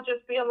maybe I'll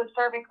just be on the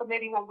serving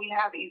committee when we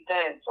have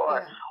events,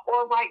 or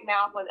right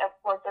now when, of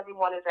course,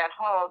 everyone is at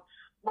home.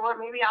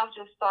 Lord, maybe I'll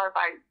just start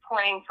by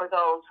praying for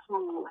those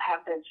who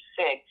have been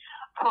sick,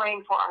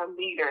 praying for our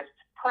leaders,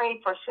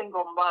 praying for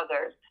single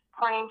mothers,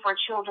 praying for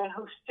children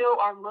who still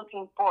are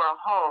looking for a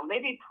home.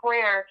 Maybe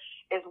prayer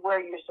is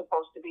where you're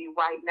supposed to be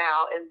right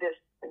now in this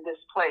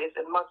place,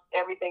 and amongst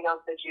everything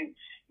else that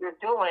you're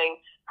doing.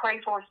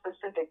 Pray for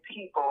specific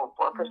people,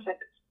 for a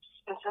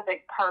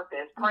specific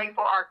purpose. Pray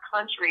for our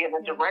country and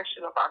the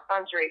direction of our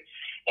country.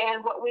 And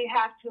what we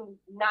have to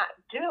not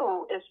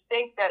do is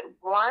think that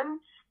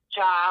one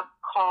job,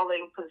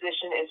 calling,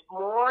 position is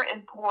more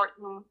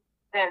important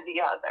than the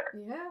other,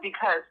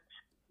 because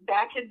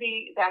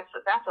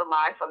that's a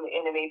lie from the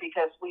enemy,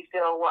 because we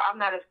feel, well, I'm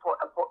not as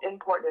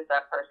important as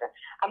that person.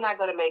 I'm not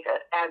going to make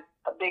as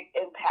a big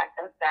impact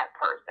as that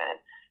person.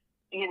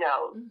 You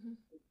know,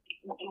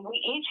 we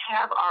each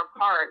have our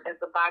part as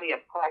the body of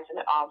Christ, and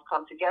it all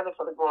come together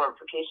for the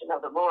glorification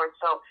of the Lord.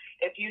 So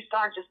if you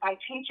start just by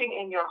teaching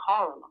in your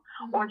home,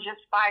 or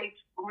just by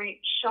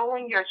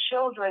showing your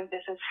children,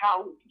 this is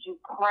how you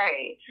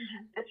pray.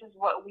 This is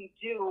what we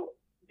do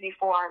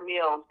before our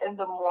meals, in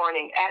the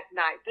morning, at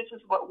night. This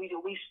is what we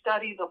do. We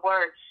study the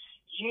word.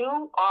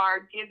 You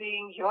are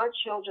giving your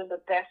children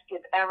the best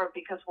gift ever,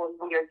 because when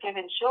we are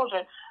giving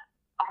children,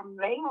 our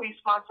main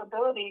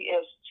responsibility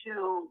is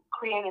to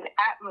create an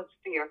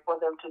atmosphere for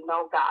them to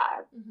know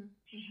God.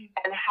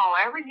 And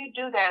however you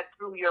do that,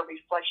 through your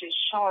reflection,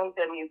 showing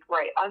them you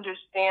pray,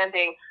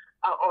 understanding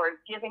or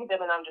giving them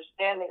an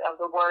understanding of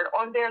the word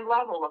on their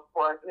level, of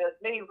course. There's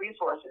many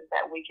resources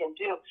that we can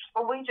do,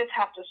 but we just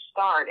have to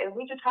start, and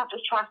we just have to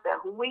trust that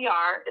who we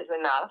are is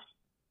enough.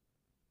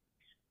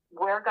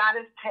 Where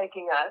God is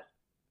taking us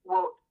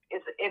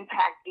is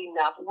impact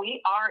enough.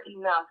 We are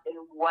enough in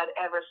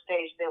whatever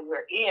stage that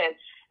we're in.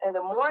 And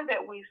the more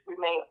that we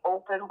remain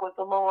open with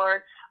the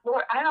Lord,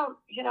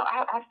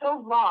 I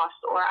feel lost,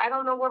 or I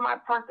don't know where my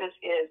purpose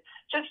is.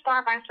 Just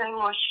start by saying,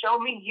 Lord, show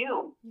me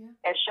you,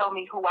 and show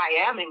me who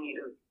I am in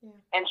you,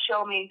 and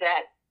show me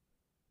that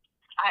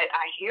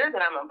I hear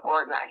that I'm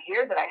important. I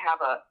hear that I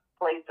have a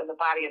place in the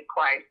body of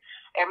Christ.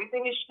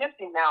 Everything is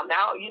shifting now.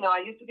 Now,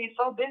 I used to be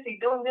so busy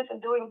doing this and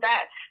doing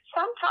that.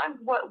 Sometimes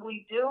what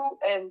we do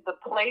and the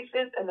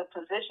places and the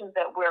positions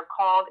that we're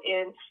called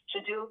in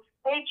to do,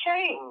 they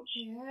change.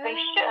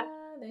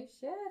 They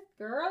shift.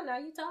 Girl, now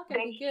you're talking.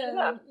 They good.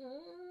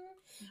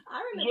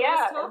 I remember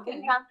us talking.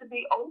 We have to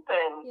be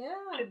open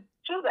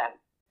to that.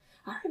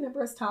 I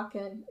remember us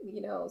talking,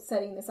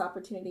 setting this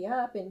opportunity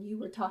up, and you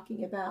were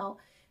talking about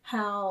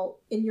how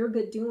in your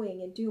good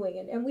doing,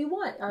 and we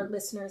want our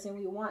listeners, and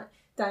we want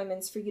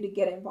Diamonds for you to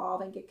get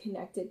involved and get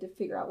connected to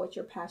figure out what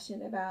you're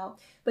passionate about.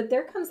 But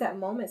there comes that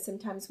moment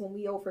sometimes when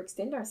we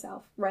overextend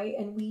ourselves, right?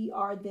 And we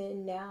are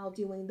then now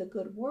doing the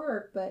good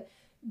work, but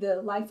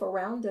the life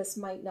around us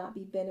might not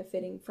be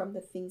benefiting from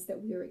the things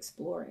that we're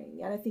exploring.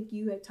 And I think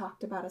you had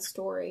talked about a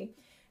story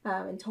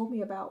and told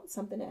me about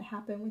something that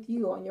happened with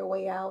you on your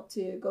way out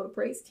to go to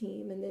praise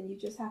team, and then you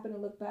just happen to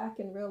look back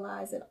and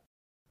realize that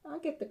I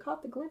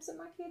caught the glimpse of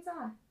my kid's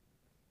eye.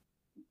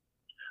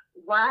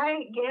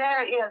 Right,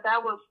 yeah,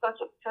 that was such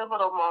a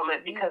pivotal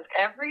moment, because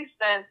ever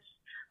since,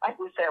 like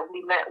we said,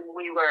 we met when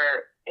we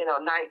were,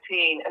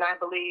 19, and I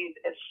believe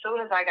as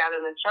soon as I got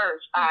in the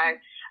church, I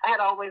had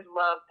always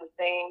loved to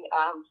sing,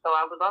 so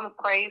I was on the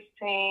praise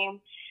team,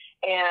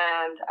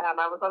 and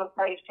I was on the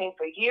praise team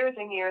for years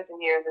and years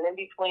and years, and in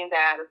between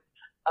that,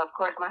 of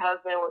course, my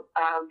husband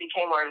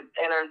became an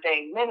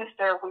ordained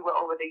minister. We were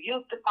over the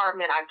youth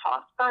department. I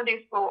taught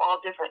Sunday school,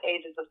 all different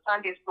ages of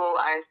Sunday school.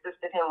 I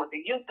assisted him with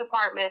the youth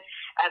department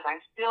as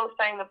I still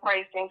sang the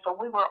praise team. So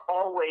we were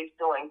always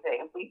doing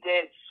things. We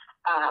did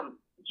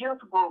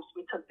youth groups.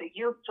 We took the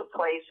youth to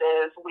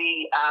places.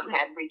 We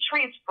had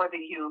retreats for the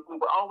youth. We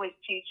were always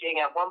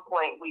teaching. At one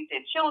point, we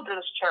did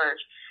children's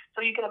church. So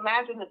you can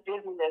imagine the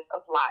busyness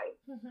of life.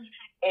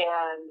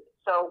 And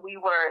so we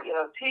were,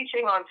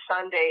 teaching on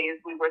Sundays.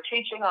 We were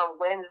teaching on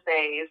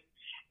Wednesdays.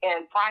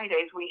 And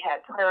Fridays we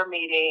had prayer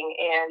meeting.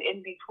 And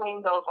in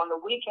between those, on the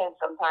weekends,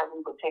 sometimes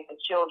we would take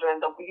the children,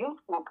 the youth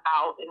group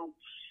out, and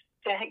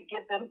to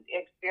give them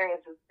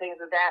experiences, things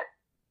of that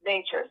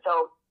nature.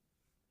 So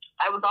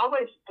I was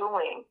always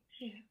doing,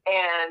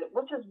 and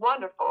which is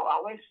wonderful,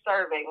 always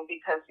serving,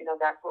 because,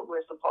 that's what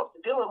we're supposed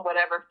to do in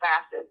whatever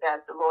facet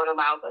that the Lord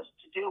allows us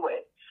to do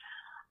it.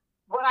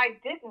 What I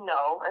didn't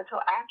know until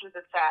after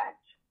the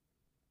fact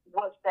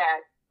was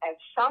that at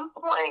some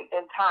point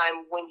in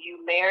time when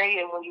you marry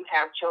and when you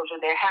have children,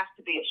 there has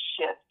to be a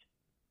shift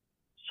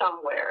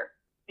somewhere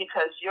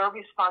because your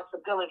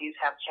responsibilities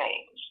have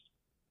changed.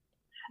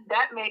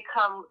 That may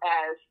come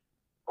as,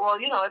 well,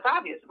 you know, it's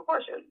obvious. Of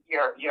course,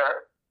 your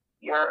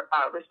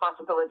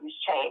responsibilities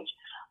change.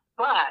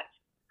 But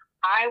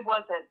I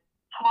wasn't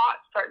taught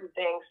certain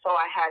things, so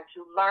I had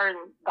to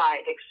learn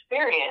by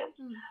experience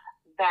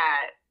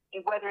that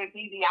whether it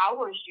be the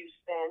hours you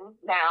spend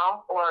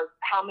now or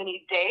how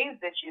many days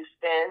that you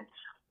spend,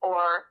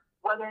 or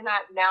whether or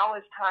not now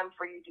is time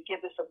for you to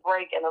give this a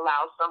break and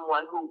allow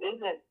someone who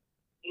isn't,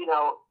 you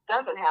know,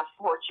 doesn't have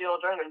 4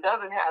 children or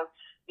doesn't have,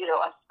 you know,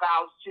 a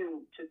spouse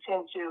to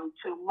tend to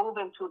move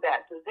into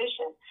that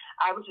position.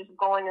 I was just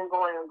going and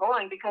going and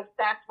going because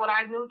that's what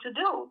I knew to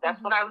do.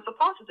 That's what I was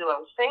supposed to do. I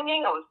was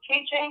singing, I was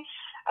teaching,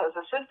 I was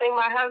assisting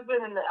my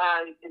husband in the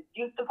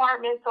youth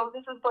department. So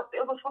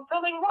it was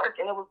fulfilling work,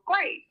 and it was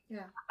great.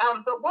 Yeah.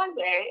 But one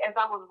day, as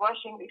I was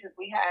rushing, because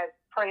we had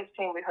praise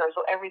team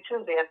rehearsal every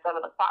Tuesday at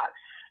 7 o'clock.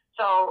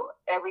 So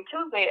every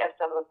Tuesday at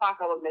 7 o'clock,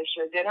 I would make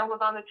sure dinner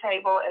was on the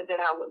table, and then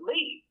I would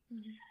leave.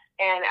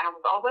 And I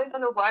was always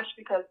in a rush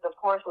because, of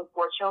course, with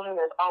 4 children,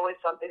 there's always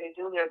something to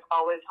do. There's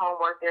always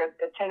homework. There's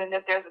attention.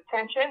 If there's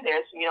attention,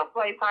 there's, you know,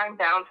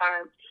 playtime,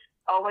 downtime,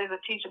 always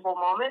a teachable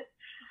moment.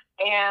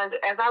 And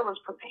as I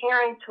was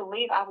preparing to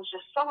leave, I was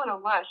just so in a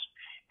rush.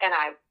 And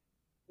I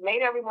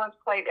made everyone's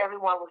plate.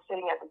 Everyone was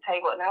sitting at the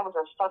table. And I was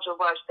in such a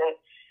rush that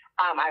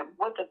I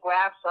went to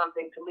grab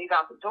something to leave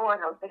out the door.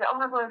 And I was thinking, oh,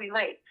 I'm going to be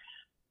late.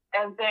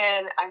 And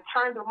then I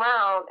turned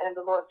around, and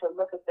the Lord said,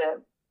 look at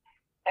them.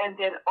 And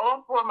then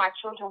all 4 of my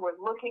children were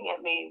looking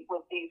at me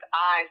with these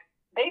eyes.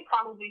 They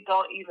probably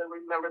don't even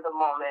remember the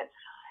moment.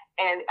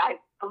 And I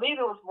believe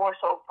it was more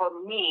so for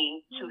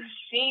me to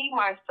see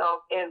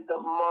myself in the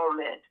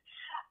moment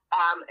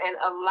and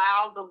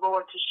allow the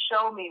Lord to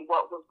show me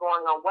what was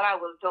going on, what I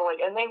was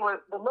doing. And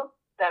the look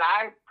that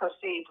I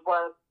perceived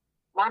was,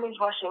 Mommy's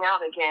rushing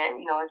out again.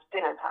 You know, it's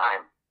dinner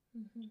time.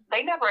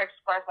 They never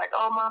expressed like,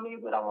 oh, Mommy,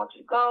 we don't want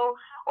you to go,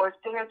 or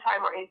it's dinner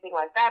time or anything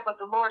like that. But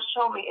the Lord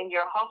showed me in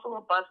your hustle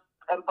and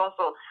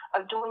bustle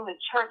of doing the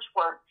church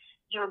work,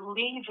 you're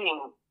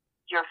leaving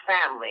your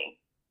family.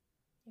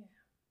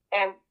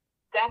 And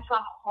that's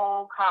a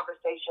whole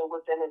conversation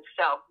within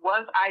itself.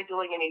 Was I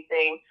doing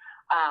anything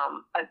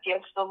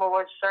against the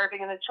Lord,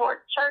 serving in the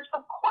church?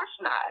 Of course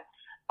not.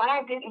 But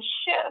I didn't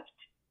shift.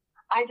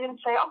 I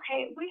didn't say,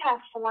 okay, we have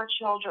 4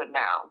 children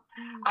now.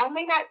 I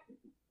may not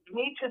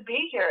need to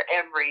be here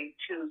every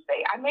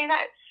Tuesday. I may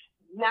not,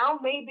 now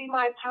may be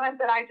my time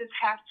that I just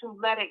have to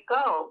let it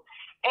go.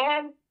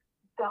 And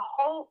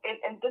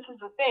and this is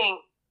the thing,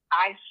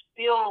 I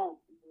still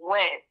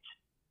went.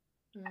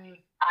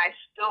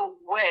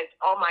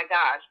 Oh my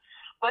gosh.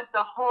 But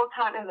the whole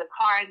time in the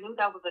car, I knew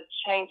that was a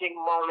changing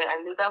moment. I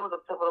knew that was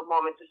a pivotal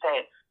moment to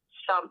say,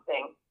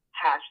 something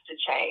has to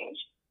change.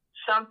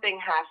 Something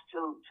has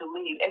to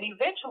leave. And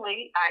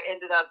eventually, I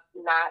ended up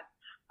not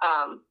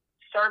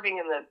serving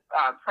in the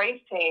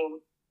praise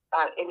team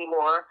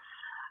anymore.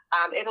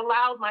 It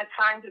allowed my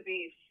time to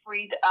be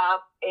freed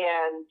up,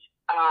 and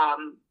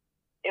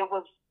it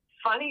was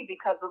funny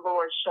because the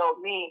Lord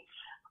showed me,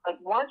 like,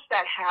 once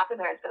that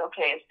happened, I said,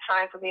 okay, it's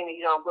time for me to,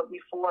 you know, but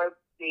before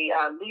the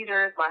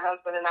leaders, my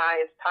husband and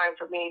I, it's time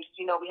for me,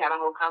 you know, we had a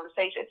whole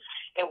conversation.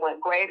 It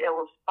went great. It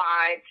was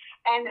fine.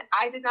 And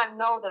I did not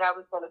know that I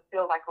was going to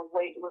feel like a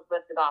weight was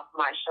lifted off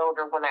my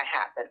shoulder when that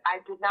happened.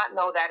 I did not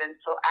know that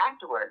until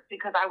afterwards,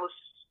 because I was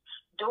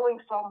doing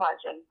so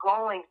much and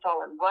going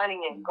so and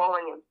running and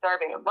going and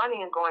serving and running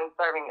and going,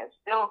 serving, and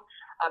still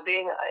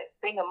being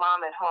a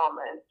mom at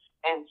home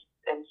and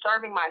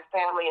serving my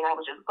family. And I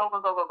was just go.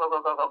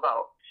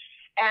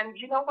 And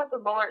you know what the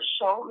Lord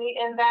showed me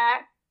in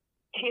that?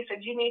 He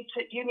said, you needed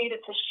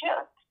to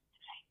shift.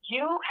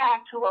 You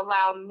have to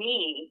allow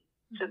me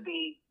to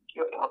be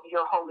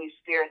your Holy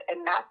Spirit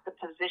and not the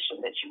position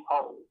that you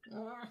hold.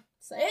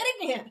 Say it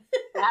again.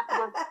 That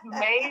was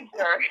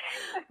major.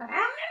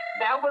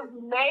 That was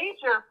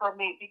major for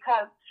me,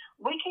 because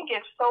we can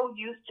get so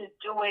used to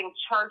doing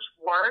church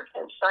work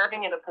and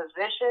serving in a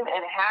position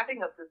and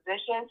having a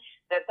position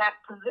that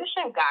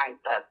position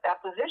guides us.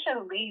 That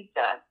position leads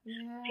us.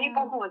 Yeah.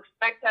 People who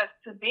expect us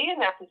to be in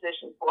that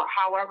position for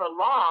however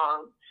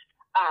long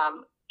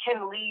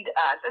can lead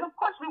us. And of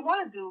course, we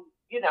want to do,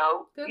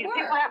 people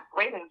have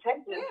great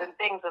intentions and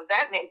things of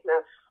that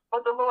nature.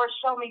 But the Lord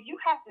showed me, you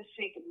have to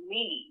seek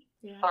me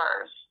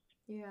first.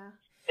 Yeah.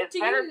 It's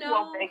better to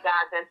obey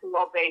God than to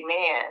obey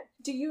man.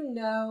 Do you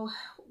know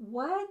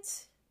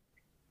what?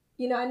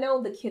 I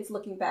know the kids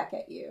looking back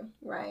at you,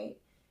 right?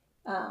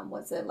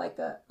 Was it like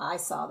I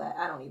saw that?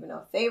 I don't even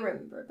know if they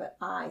remember, but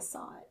I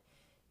saw it.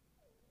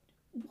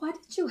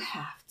 What did you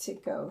have to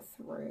go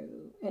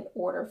through in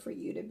order for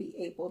you to be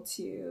able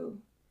to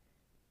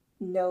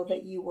know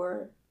that you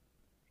were,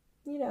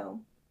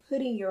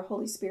 putting your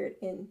Holy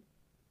Spirit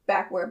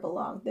back where it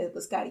belonged, that it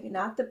was guiding you,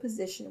 not the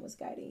position was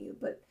guiding you,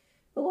 but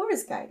the Lord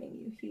is guiding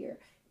you here.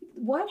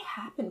 What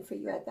happened for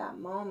you at that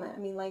moment? I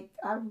mean,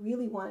 I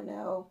really want to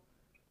know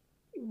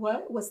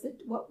What was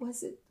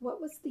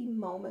the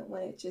moment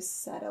when it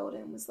just settled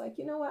and was like,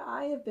 you know what,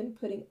 I have been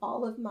putting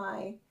all of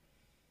my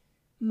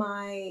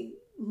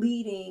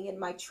leading and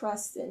my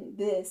trust in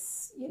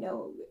this,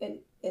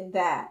 and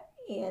that.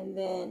 And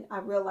then I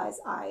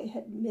realized I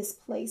had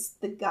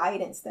misplaced the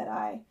guidance that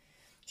I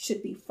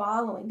should be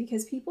following,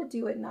 because people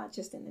do it not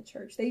just in the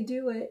church. They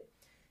do it,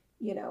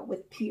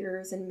 with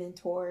peers and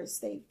mentors.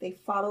 They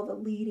follow the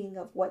leading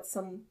of what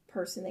some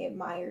person they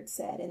admired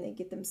said, and they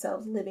get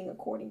themselves living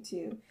according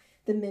to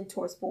the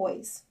mentor's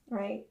voice,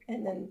 right?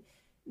 And then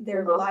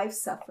their life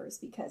suffers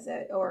because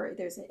or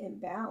there's an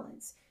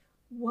imbalance.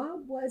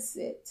 What was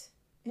it,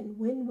 and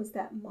when was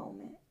that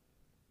moment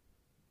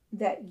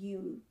that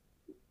you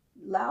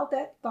allowed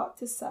that thought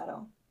to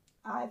settle,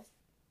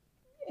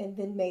 and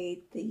then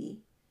made the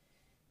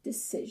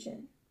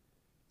decision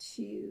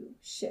to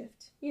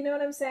shift? You know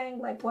what I'm saying?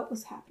 Like, what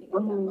was happening at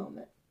that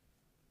moment?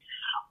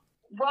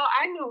 Well,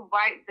 I knew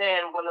right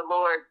then when the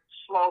Lord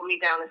slowed me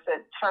down and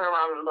said, turn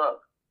around and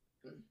look.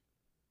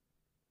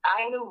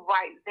 I knew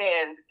right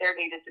then there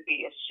needed to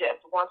be a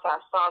shift. Once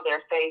I saw their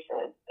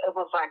faces, it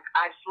was like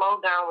I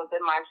slowed down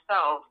within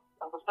myself.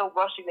 I was still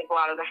rushing to go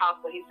out of the house,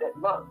 but he said,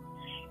 look.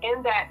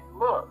 In that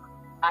look,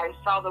 I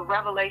saw the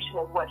revelation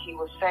of what he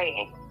was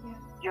saying. Yeah.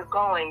 You're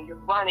going,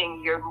 you're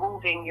running, you're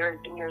moving, you're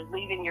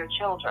leaving your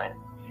children.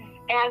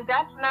 And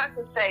that's not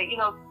to say,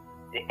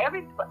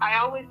 I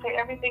always say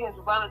everything is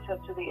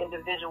relative to the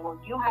individual.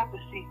 You have to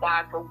see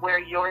God for where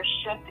your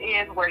shift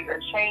is, where your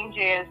change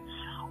is,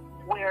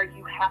 where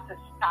you have to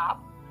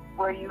stop,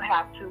 where you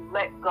have to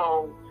let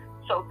go.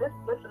 So this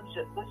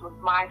was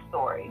my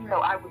story. Right. So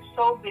I was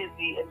so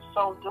busy and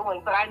so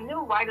doing, but I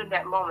knew right in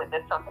that moment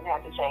that something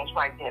had to change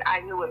right then.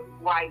 I knew it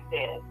right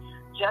then,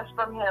 just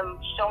from him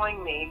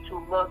showing me to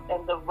look,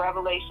 and the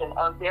revelation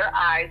of their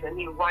eyes, and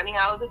me running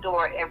out of the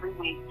door every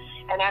week.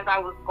 And as I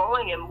was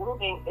going and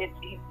moving,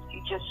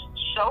 he just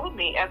showed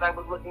me as I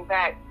was looking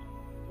back,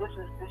 this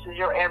is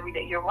your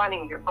everyday. You're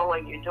running, you're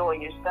going, you're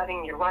doing, you're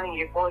studying, you're running,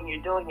 you're going,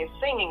 you're doing, you're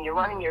singing, you're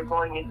running, you're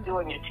going, you're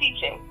doing, you're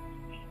teaching.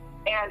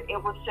 And I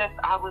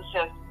was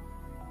just,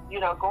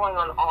 going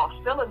on all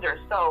cylinders.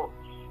 So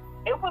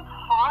it was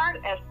hard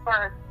at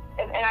first.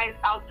 And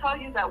I'll tell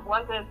you, that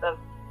wasn't the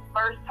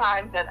first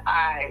time that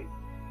I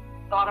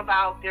thought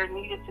about there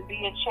needed to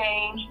be a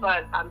change,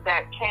 but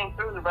that came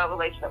through the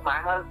revelation of my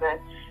husband.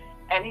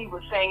 And he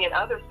was saying in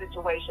other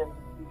situations,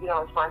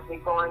 as far as me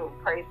going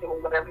and praising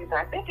and whatever,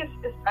 I think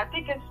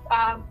it's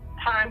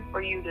time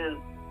for you to,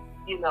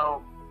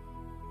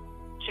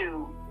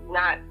 to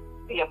not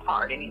be a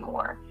part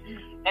anymore.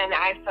 And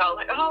I felt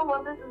like, oh,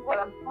 well, this is what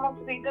I'm supposed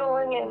to be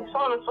doing, and so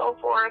on and so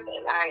forth.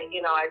 And I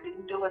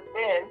didn't do it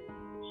then.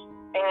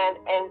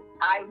 And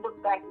I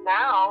look back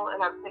now,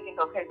 and I'm thinking,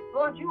 okay,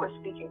 Lord, you were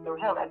speaking through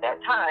him at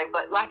that time.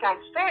 But like I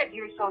said,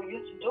 you're so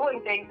used to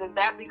doing things, and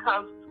that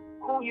becomes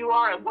who you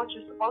are and what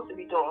you're supposed to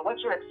be doing, what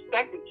you're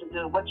expected to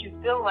do, what you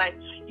feel like.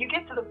 You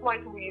get to the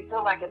point where you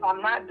feel like, if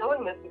I'm not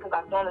doing this because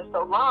I've done it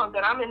so long,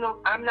 that I'm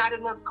not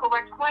in the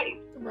correct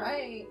place.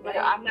 Right.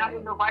 I'm not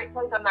in the right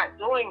place. I'm not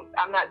doing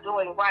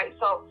right.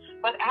 So,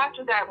 but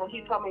after that, when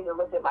he told me to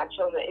look at my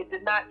children, it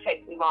did not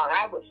take me long.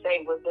 I would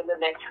say within the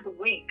next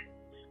week,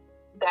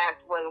 that's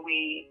when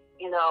we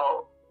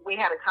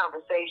had a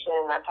conversation,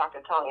 and I talked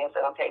to Tony and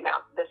said, okay,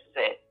 now this is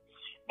it.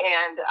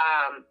 And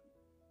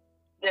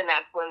then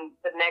that's when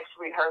the next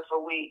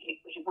rehearsal, we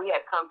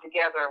had come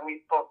together and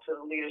we spoke to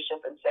the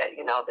leadership and said,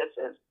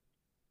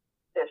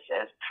 this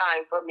is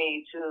time for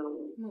me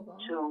to move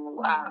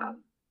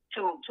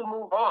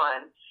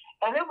on.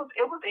 And it was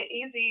an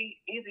easy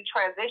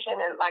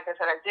transition. And like I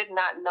said, I did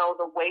not know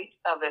the weight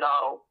of it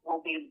all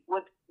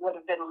would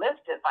have been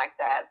lifted like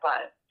that.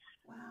 But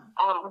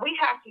we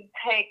have to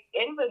take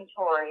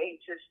inventory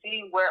to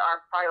see where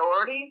our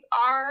priorities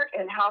are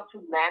and how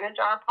to manage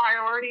our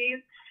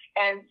priorities.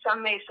 And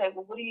some may say,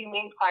 well, what do you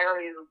mean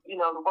priorities? The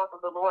work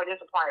of the Lord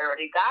is a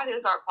priority. God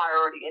is our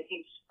priority, and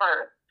he's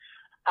first.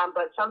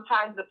 But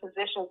sometimes the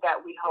positions that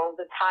we hold,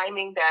 the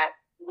timing that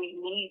we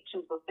need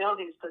to fulfill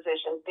these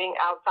positions, being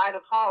outside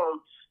of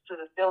home to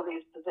fulfill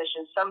these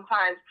positions,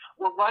 sometimes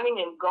we're running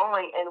and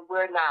going, and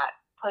we're not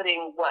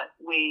putting what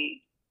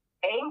we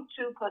aim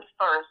to put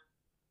first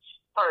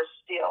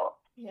still.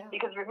 Yeah.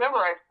 Because remember,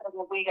 I said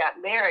when we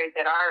got married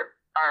that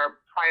our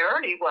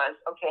priority was,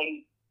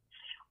 okay,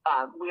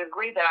 we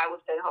agreed that I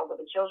would stay home with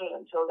the children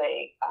until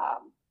they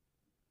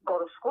go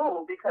to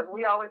school, because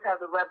we always have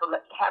the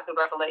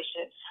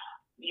revelation,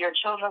 your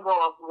children grow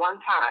up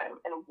one time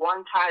and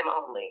one time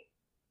only.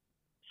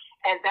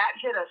 And that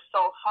hit us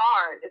so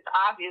hard. It's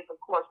obvious, of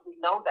course, we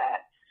know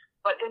that.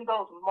 But in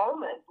those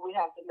moments, we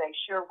have to make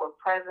sure we're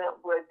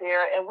present, we're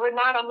there, and we're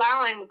not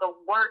allowing the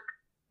work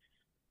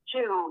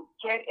to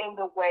get in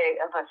the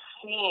way of us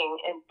seeing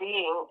and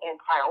being and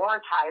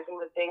prioritizing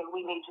the things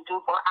we need to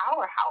do for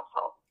our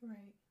household.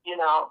 Right.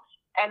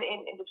 And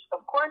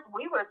of course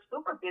we were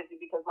super busy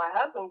because my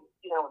husband,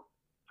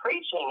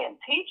 preaching and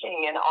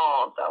teaching and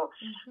all. So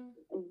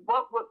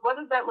what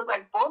does that look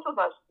like? Both of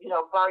us,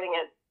 burning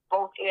at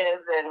both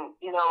ends and,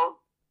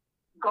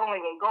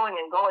 going and going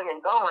and going and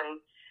going.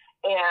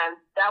 And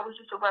that was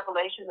just a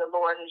revelation the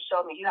Lord has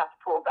shown me. You have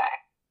to pull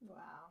back.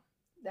 Wow.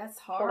 That's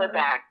hard. Pull it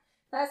back.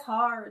 That's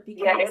hard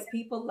because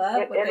people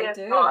love what they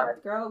do.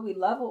 Hard. Girl, we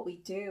love what we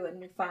do and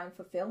we find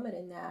fulfillment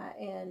in that.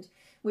 And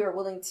we are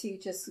willing to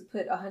just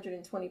put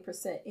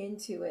 120%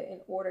 into it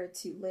in order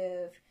to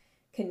live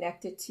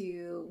connected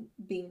to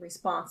being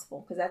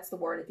responsible, because that's the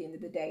word at the end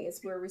of the day,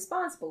 is we're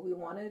responsible. We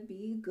want to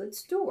be good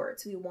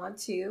stewards. We want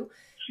to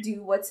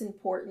do what's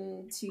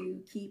important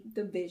to keep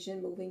the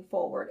vision moving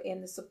forward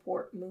and the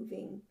support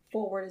moving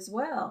forward as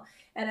well.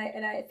 And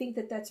I think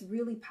that that's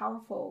really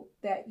powerful,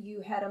 that you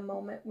had a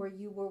moment where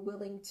you were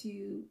willing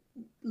to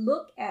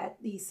look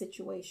at the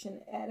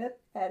situation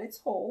at its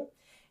whole,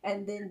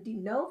 and then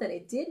know that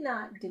it did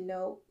not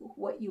denote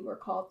what you were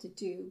called to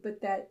do, but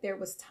that there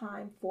was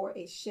time for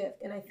a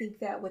shift. And I think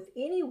that with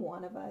any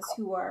one of us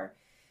who are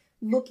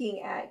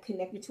looking at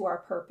connecting to our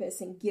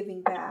purpose and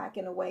giving back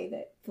in a way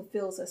that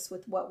fulfills us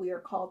with what we are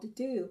called to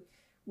do,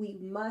 we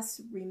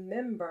must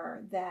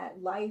remember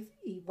that life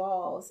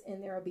evolves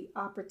and there will be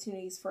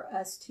opportunities for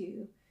us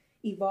to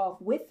evolve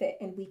with it.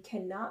 And we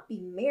cannot be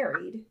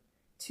married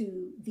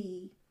to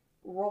the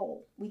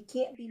role. We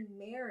can't be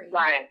married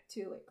to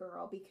it,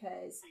 girl,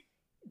 because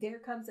there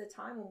comes a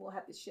time when we'll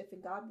have to shift,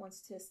 and God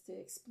wants us to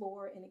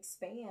explore and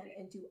expand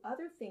and do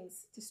other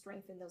things to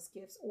strengthen those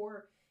gifts.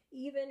 Or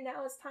even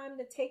now it's time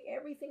to take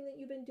everything that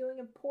you've been doing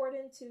and pour it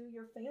into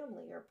your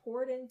family, or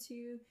pour it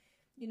into,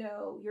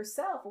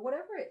 yourself, or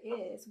whatever it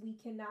is. We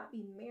cannot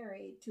be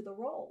married to the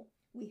role.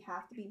 We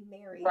have to be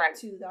married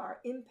to our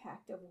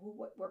impact of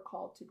what we're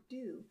called to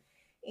do.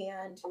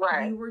 And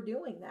you were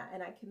doing that,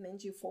 and I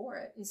commend you for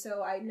it. And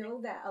so I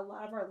know that a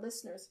lot of our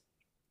listeners,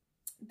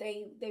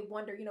 they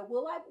wonder,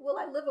 will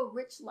I live a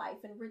rich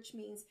life? And rich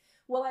means,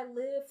 will I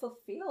live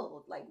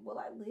fulfilled? Like, will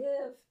I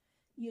live,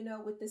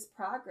 with this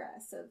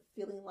progress of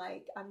feeling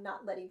like I'm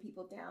not letting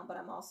people down, but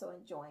I'm also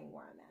enjoying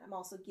where I'm at. I'm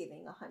also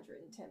giving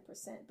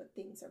 110%, but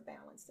things are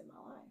balanced in my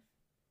life.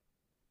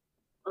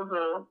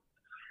 Mm-hmm.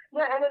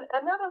 Yeah, and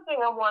another thing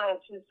I wanted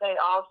to say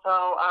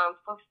also,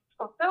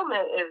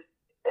 fulfillment is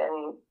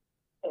in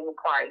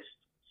Christ.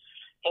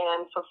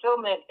 And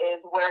fulfillment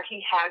is where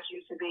he has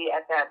you to be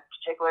at that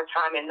particular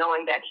time, and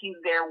knowing that he's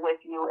there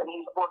with you and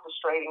he's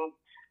orchestrating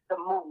the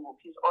move.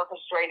 He's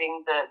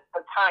orchestrating the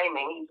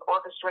timing. He's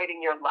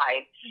orchestrating your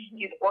life. Mm-hmm.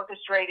 He's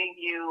orchestrating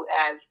you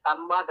as a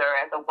mother,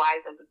 as a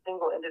wife, as a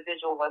single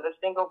individual, as a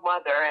single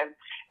mother, as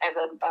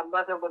a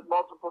mother with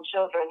multiple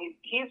children.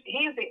 He's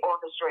the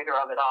orchestrator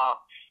of it all.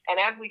 And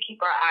as we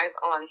keep our eyes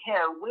on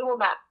him, we will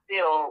not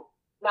feel.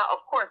 Now,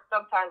 of course,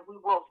 sometimes we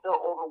will feel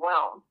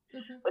overwhelmed,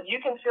 but you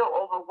can feel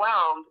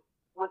overwhelmed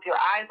with your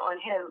eyes on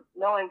him,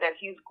 knowing that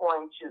he's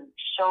going to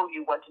show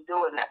you what to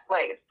do in that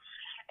place.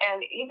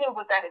 And even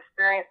with that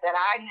experience that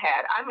I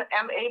had,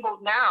 I'm able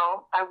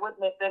now, I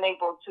wouldn't have been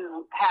able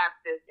to have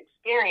this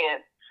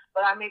experience,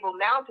 but I'm able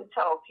now to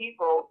tell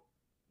people,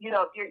 if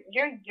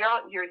you're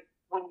young,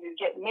 when you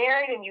get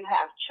married and you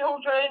have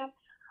children,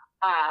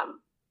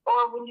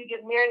 or when you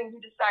get married and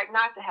you decide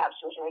not to have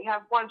children, you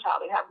have one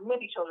child, you have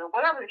many children,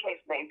 whatever the case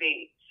may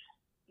be,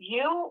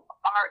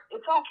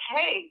 it's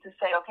okay to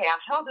say, okay,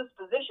 I've held this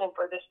position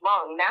for this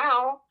long.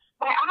 Now,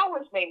 my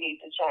hours may need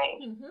to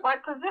change. Mm-hmm. My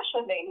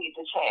position may need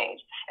to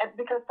change. And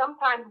because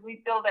sometimes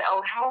we feel that,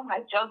 how am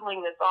I juggling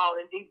this all?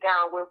 And deep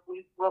down,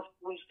 we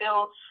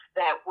feel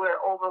that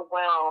we're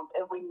overwhelmed,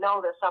 and we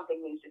know that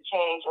something needs to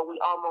change, and we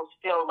almost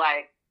feel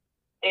like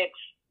it's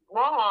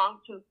wrong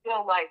to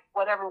feel like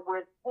whatever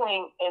we're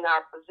doing in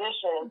our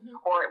position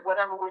or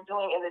whatever we're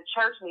doing in the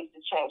church needs to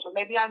change. Or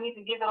maybe I need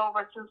to give it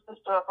over to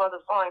sister or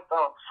brother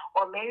so-and-so.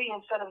 Or maybe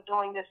instead of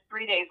doing this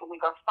 3 days a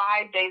week or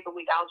 5 days a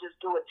week, I'll just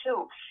do it 2.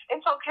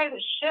 It's okay to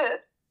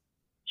shift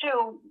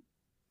to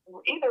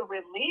either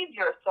relieve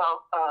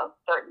yourself of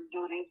certain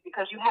duties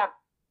because you have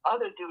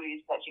other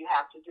duties that you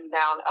have to do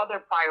now and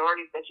other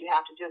priorities that you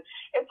have to do.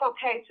 It's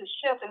okay to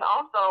shift. And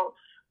also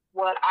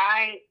what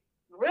I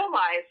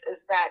realize is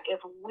that if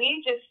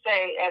we just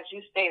say, as you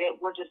stated,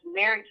 we're just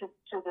married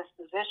to this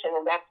position,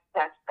 and that's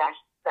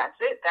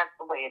it, that's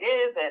the way it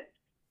is, and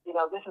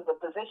this is a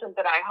position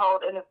that I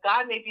hold, and if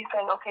God may be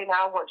saying, okay,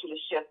 now I want you to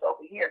shift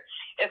over here,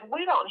 if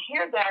we don't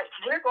hear that,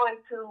 we're going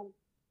to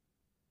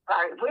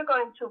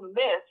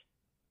miss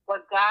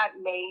what God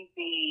may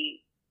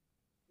be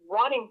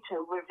wanting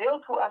to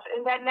reveal to us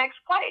in that next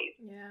place.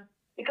 Yeah.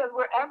 Because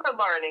we're ever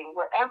learning,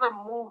 we're ever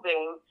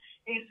moving.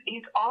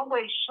 He's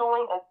always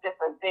showing us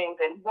different things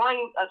and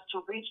wanting us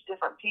to reach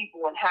different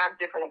people and have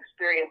different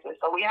experiences.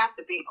 So we have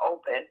to be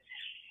open,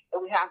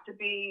 and we have to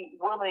be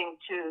willing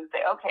to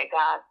say, okay,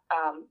 God,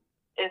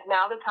 is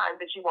now the time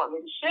that you want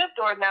me to shift,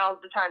 or now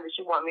is the time that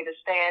you want me to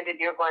stand and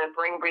you're going to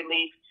bring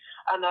relief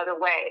another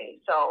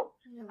way? So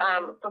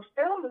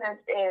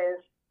fulfillment is,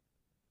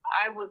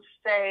 I would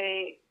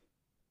say,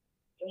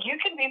 you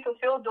can be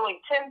fulfilled doing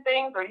 10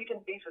 things, or you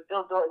can be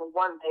fulfilled doing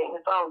one thing.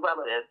 It's all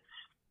relative.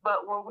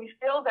 But when we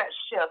feel that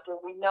shift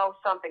and we know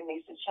something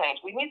needs to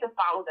change, we need to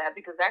follow that,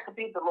 because that could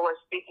be the Lord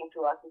speaking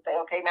to us and say,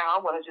 okay, now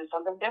I want to do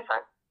something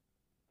different.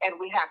 And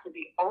we have to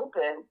be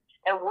open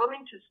and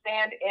willing to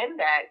stand in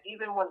that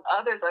even when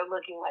others are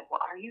looking like,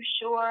 well, are you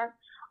sure?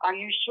 Are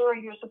you sure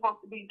you're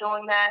supposed to be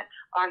doing that?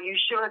 Are you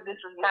sure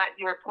this is not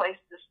your place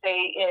to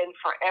stay in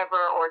forever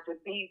or to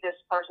be this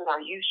person?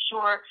 Are you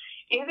sure?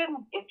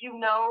 Even if you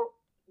know,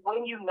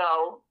 when you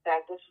know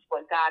that this is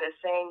what God is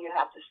saying, you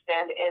have to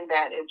stand in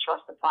that and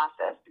trust the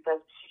process,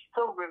 because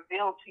he'll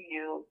reveal to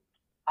you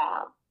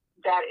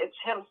that it's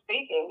him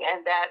speaking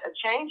and that a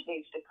change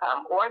needs to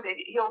come, or that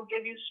he'll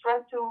give you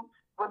strength to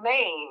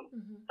remain.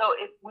 Mm-hmm. So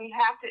we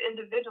have to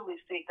individually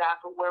seek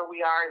God for where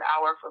we are in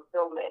our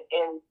fulfillment,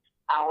 in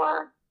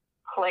our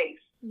place.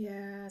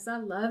 Yes, I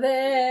love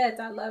it.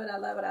 I love it. I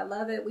love it. I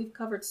love it. We've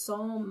covered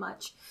so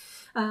much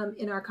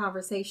in our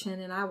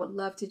conversation, and I would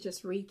love to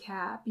just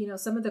recap.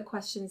 Some of the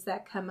questions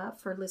that come up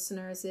for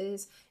listeners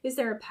is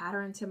there a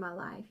pattern to my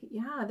life?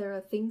 Yeah, there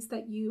are things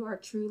that you are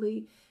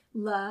truly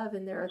love,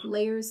 and there are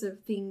layers of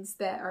things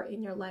that are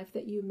in your life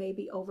that you may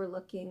be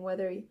overlooking,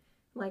 whether,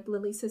 like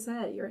Lilisa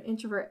said, you're an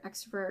introvert,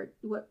 extrovert,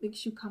 what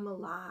makes you come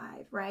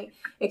alive, right?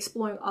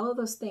 Exploring all of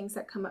those things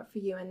that come up for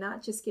you, and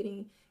not just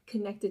getting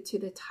connected to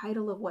the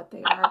title of what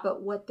they are,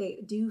 but what they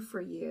do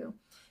for you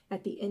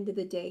at the end of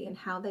the day and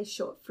how they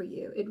show up for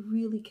you. It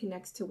really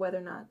connects to whether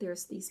or not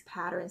there's these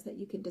patterns that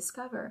you can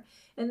discover.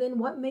 And then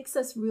what makes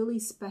us really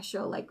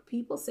special? Like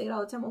people say it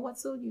all the time, well,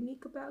 what's so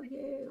unique about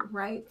you,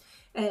 right?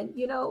 And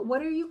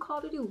what are you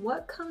called to do?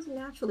 What comes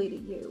naturally to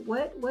you?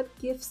 What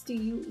gifts do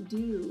you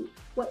do?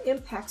 What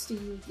impacts do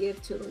you give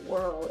to the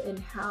world, and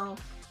how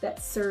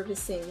that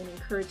servicing and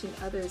encouraging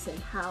others, and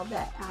how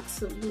that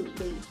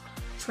absolutely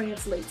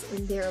translates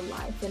in their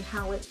life, and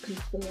how it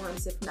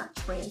conforms, if not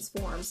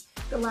transforms,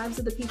 the lives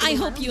of the people. I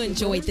hope you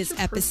enjoyed this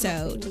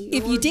episode.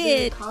 If you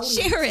did,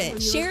 share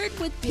it. Share it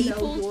with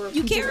people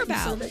you care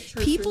about,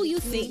 people you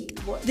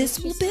think this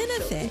will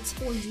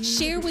benefit.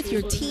 Share with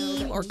your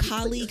team or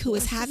colleague who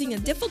is having a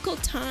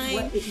difficult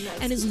time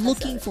and is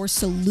looking for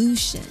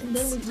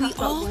solutions. We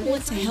all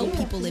want to help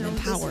people live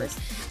empowered,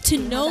 to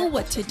know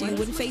what to do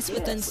when faced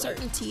with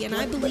uncertainty, and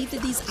I believe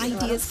that these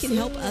ideas can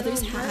help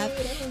others have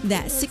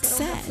that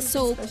success.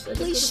 So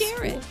please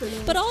share it.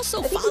 But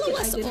also follow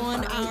us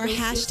on our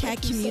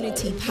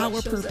 #community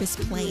Power Purpose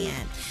Plan.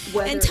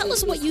 And tell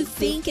us what you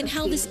think and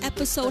how this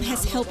episode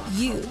has helped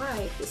you.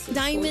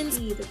 Diamonds,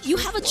 you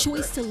have a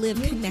choice to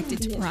live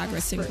connected to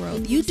progress and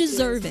growth. You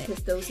deserve it,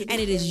 and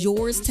it is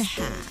yours to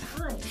have.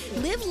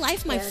 Live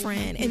life, my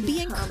friend, and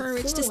be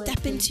encouraged to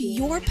step into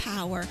your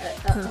power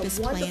purpose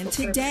plan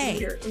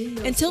today.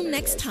 Until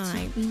next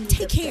time,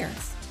 take care.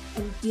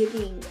 And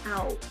giving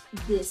out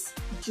this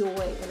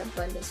joy and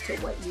abundance to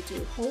what you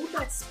do. Hold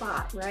that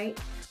spot, right?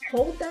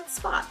 Hold that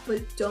spot,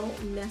 but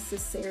don't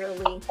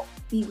necessarily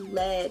be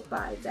led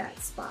by that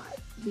spot,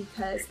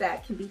 because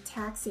that can be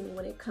taxing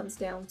when it comes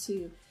down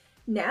to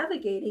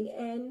navigating.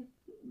 And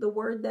the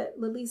word that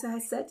Lilisa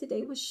has said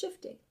today was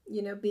shifting,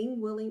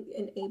 being willing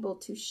and able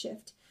to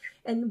shift.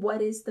 And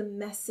what is the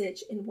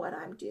message in what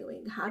I'm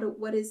doing?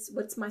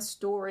 What's my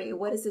story?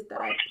 What is it that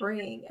I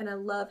bring? And I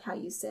love how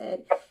you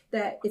said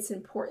that it's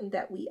important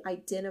that we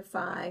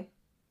identify,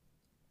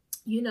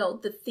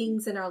 the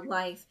things in our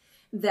life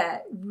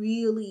that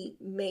really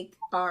make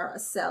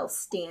ourselves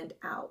stand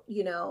out.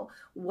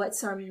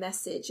 What's our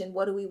message, and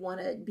what do we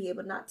want to be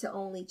able not to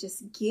only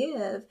just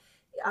give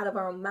out of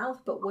our own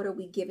mouth, but what are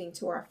we giving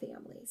to our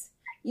families?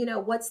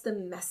 What's the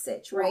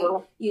message,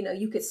 right?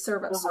 You could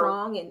serve up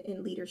strong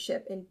in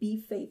leadership and be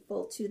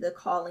faithful to the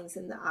callings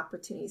and the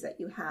opportunities that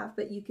you have,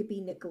 but you could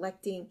be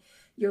neglecting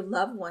your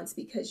loved ones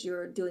because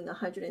you're doing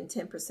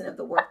 110% of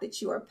the work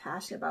that you are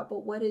passionate about.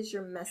 But what is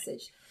your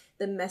message?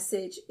 The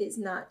message is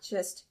not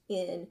just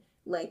in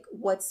like,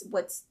 what's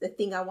the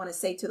thing I want to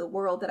say to the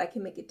world that I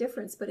can make a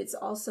difference, but it's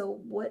also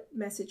what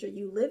message are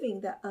you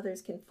living that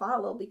others can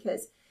follow,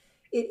 because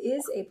it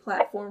is a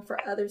platform for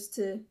others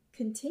to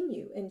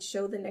continue and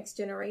show the next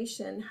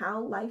generation how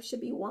life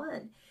should be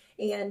won.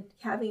 And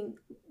having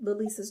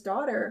Lilisa's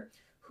daughter,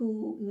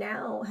 who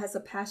now has a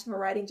passion for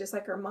writing just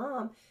like her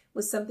mom,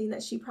 was something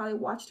that she probably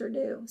watched her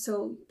do.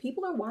 So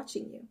people are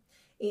watching you.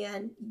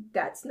 And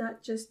that's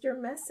not just your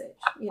message.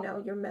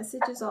 Your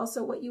message is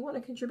also what you want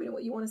to contribute and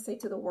what you want to say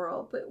to the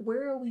world. But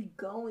where are we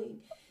going?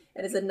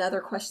 That is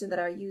another question that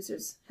our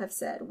users have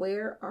said.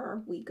 Where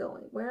are we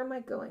going? Where am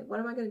I going?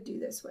 What am I going to do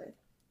this with?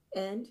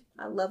 And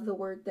I love the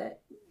word that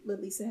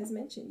Lilisa has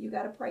mentioned. You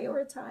got to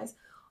prioritize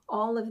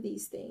all of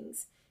these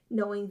things,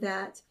 knowing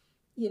that,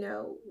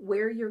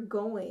 where you're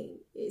going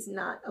is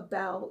not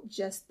about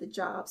just the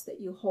jobs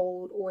that you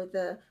hold or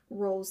the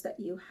roles that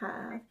you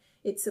have.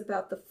 It's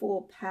about the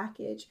full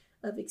package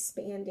of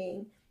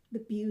expanding the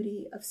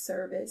beauty of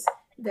service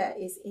that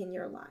is in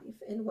your life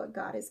and what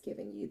God has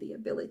given you the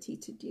ability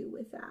to do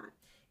with that.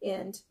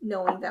 And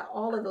knowing that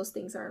all of those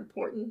things are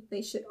important,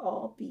 they should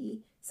all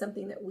be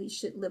something that we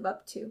should live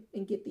up to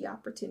and get the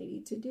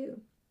opportunity to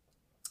do.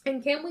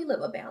 And can we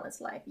live a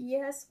balanced life?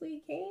 Yes,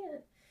 we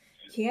can.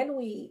 Can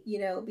we,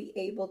 be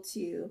able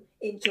to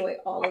enjoy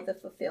all of the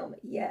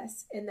fulfillment?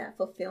 Yes. And that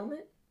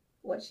fulfillment,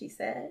 what she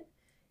said,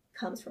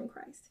 comes from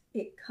Christ.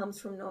 It comes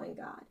from knowing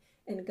God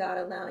and God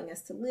allowing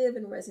us to live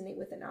and resonate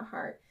within our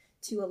heart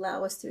to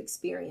allow us to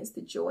experience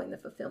the joy and the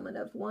fulfillment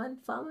of one,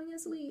 following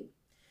his lead,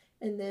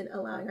 and then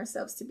allowing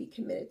ourselves to be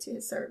committed to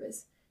his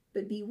service,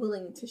 but be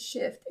willing to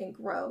shift and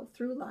grow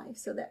through life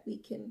so that we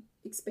can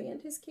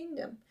expand his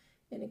kingdom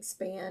and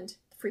expand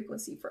the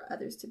frequency for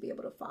others to be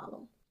able to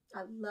follow.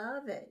 I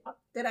love it.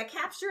 Did I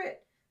capture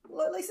it?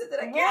 Well, Lisa, did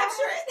I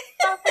capture it?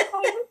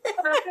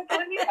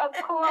 Perfectly,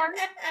 of course.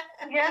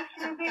 Yes,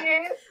 you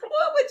did.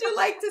 What would you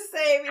like to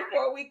say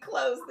before we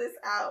close this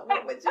out?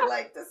 What would you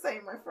like to say,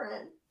 my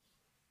friend?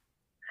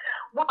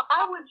 Well,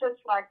 I would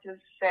just like to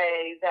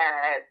say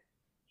that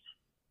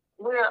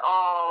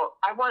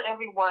I want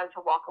everyone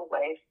to walk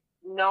away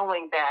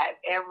knowing that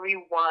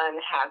everyone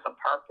has a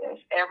purpose.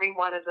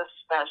 Everyone is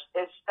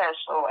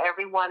special.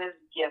 Everyone is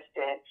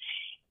gifted.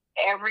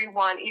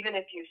 Everyone, even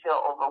if you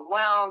feel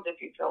overwhelmed, if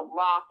you feel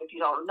lost, if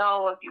you don't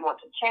know, if you want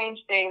to change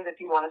things,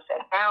 if you want to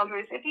set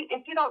boundaries, if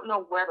you don't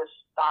know where to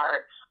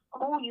start,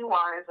 who you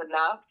are is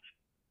enough.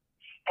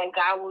 And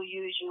God will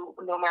use you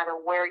no matter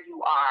where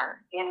you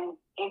are in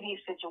any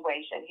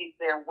situation. He's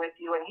there with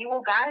you, and he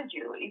will guide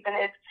you. Even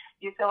if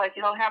you feel like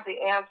you don't have the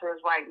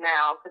answers right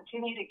now,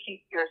 continue to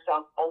keep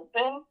yourself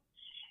open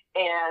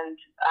and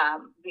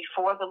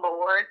before the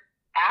Lord.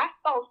 Ask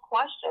those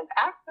questions.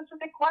 Ask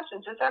specific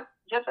questions, just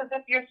as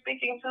if you're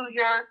speaking to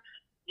your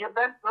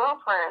best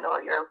girlfriend or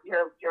your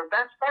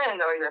best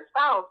friend or your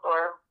spouse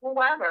or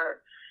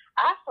whoever.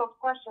 Ask those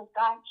questions.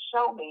 God,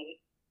 show me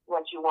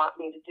what you want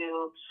me to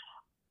do.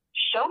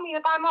 Show me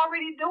if I'm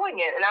already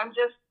doing it, and I'm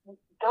just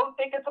don't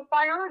think it's a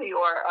priority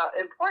or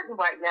important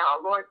right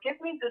now. Lord, give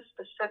me the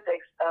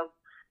specifics of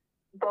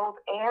those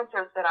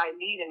answers that I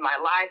need in my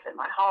life, in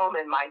my home,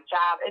 in my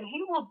job, and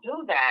he will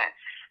do that.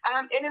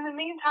 And in the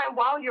meantime,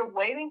 while you're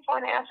waiting for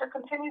an answer,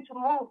 continue to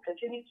move,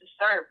 continue to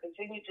serve,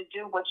 continue to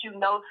do what you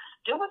know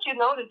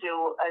to do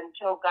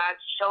until God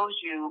shows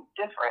you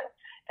different,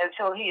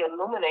 until he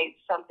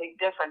illuminates something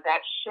different,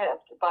 that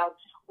shift. But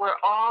we're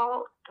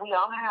all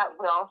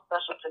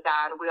special to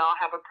God. We all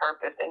have a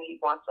purpose, and he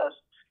wants us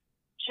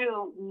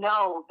to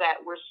know that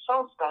we're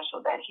so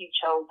special that he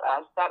chose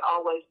us. That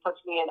always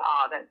puts me in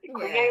awe that the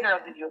creator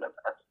of the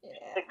universe,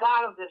 the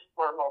God of this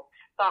world,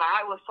 thought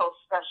I was so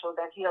special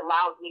that he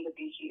allowed me to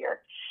be here.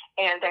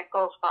 And that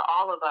goes for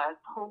all of us,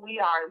 who we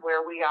are and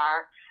where we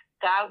are.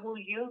 God will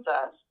use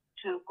us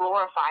to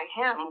glorify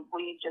him.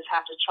 We just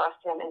have to trust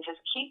him and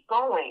just keep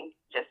going.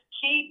 Just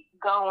keep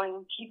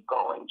going, keep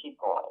going, keep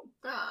going.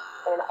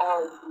 And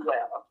all is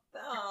well.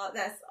 Oh,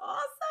 that's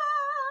awesome.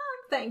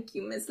 Thank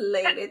you, Miss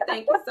Lady.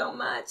 Thank you so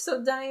much.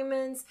 So,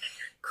 Diamonds,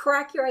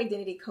 crack your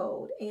identity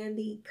code and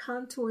the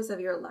contours of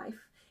your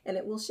life, and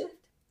it will shift.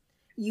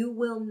 You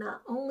will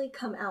not only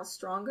come out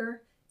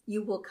stronger,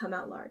 you will come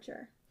out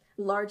larger.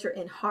 Larger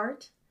in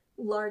heart,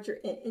 larger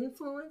in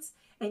influence,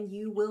 and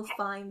you will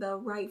find the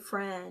right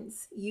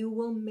friends. You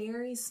will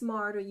marry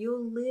smarter.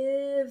 You'll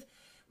live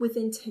with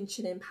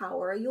intention and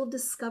power. You'll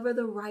discover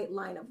the right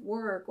line of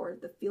work or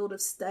the field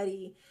of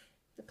study,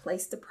 the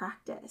place to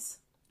practice.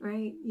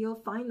 Right?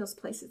 You'll find those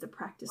places to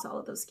practice all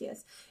of those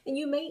gifts. And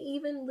you may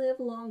even live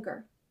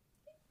longer.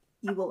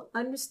 You will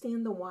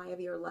understand the why of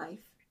your life.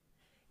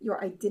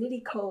 Your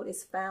identity code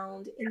is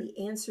found in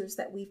the answers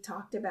that we've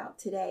talked about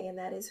today, and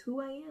that is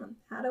who I am.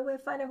 How do I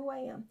find out who I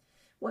am?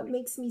 What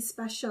makes me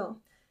special?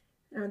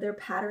 Are there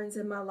patterns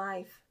in my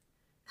life?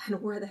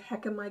 And where the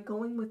heck am I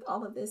going with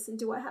all of this? And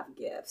do I have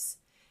gifts?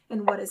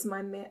 And what is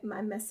my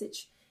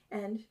message?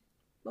 And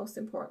most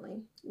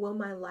importantly, will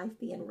my life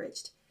be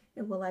enriched?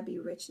 And will I be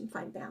rich and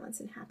find balance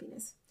and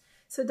happiness?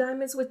 So,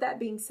 Diamonds, with that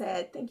being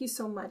said, thank you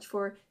so much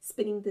for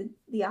spending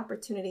the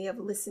opportunity of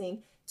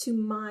listening to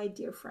my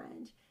dear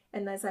friend.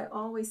 And as I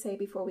always say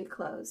before we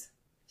close,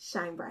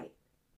 shine bright.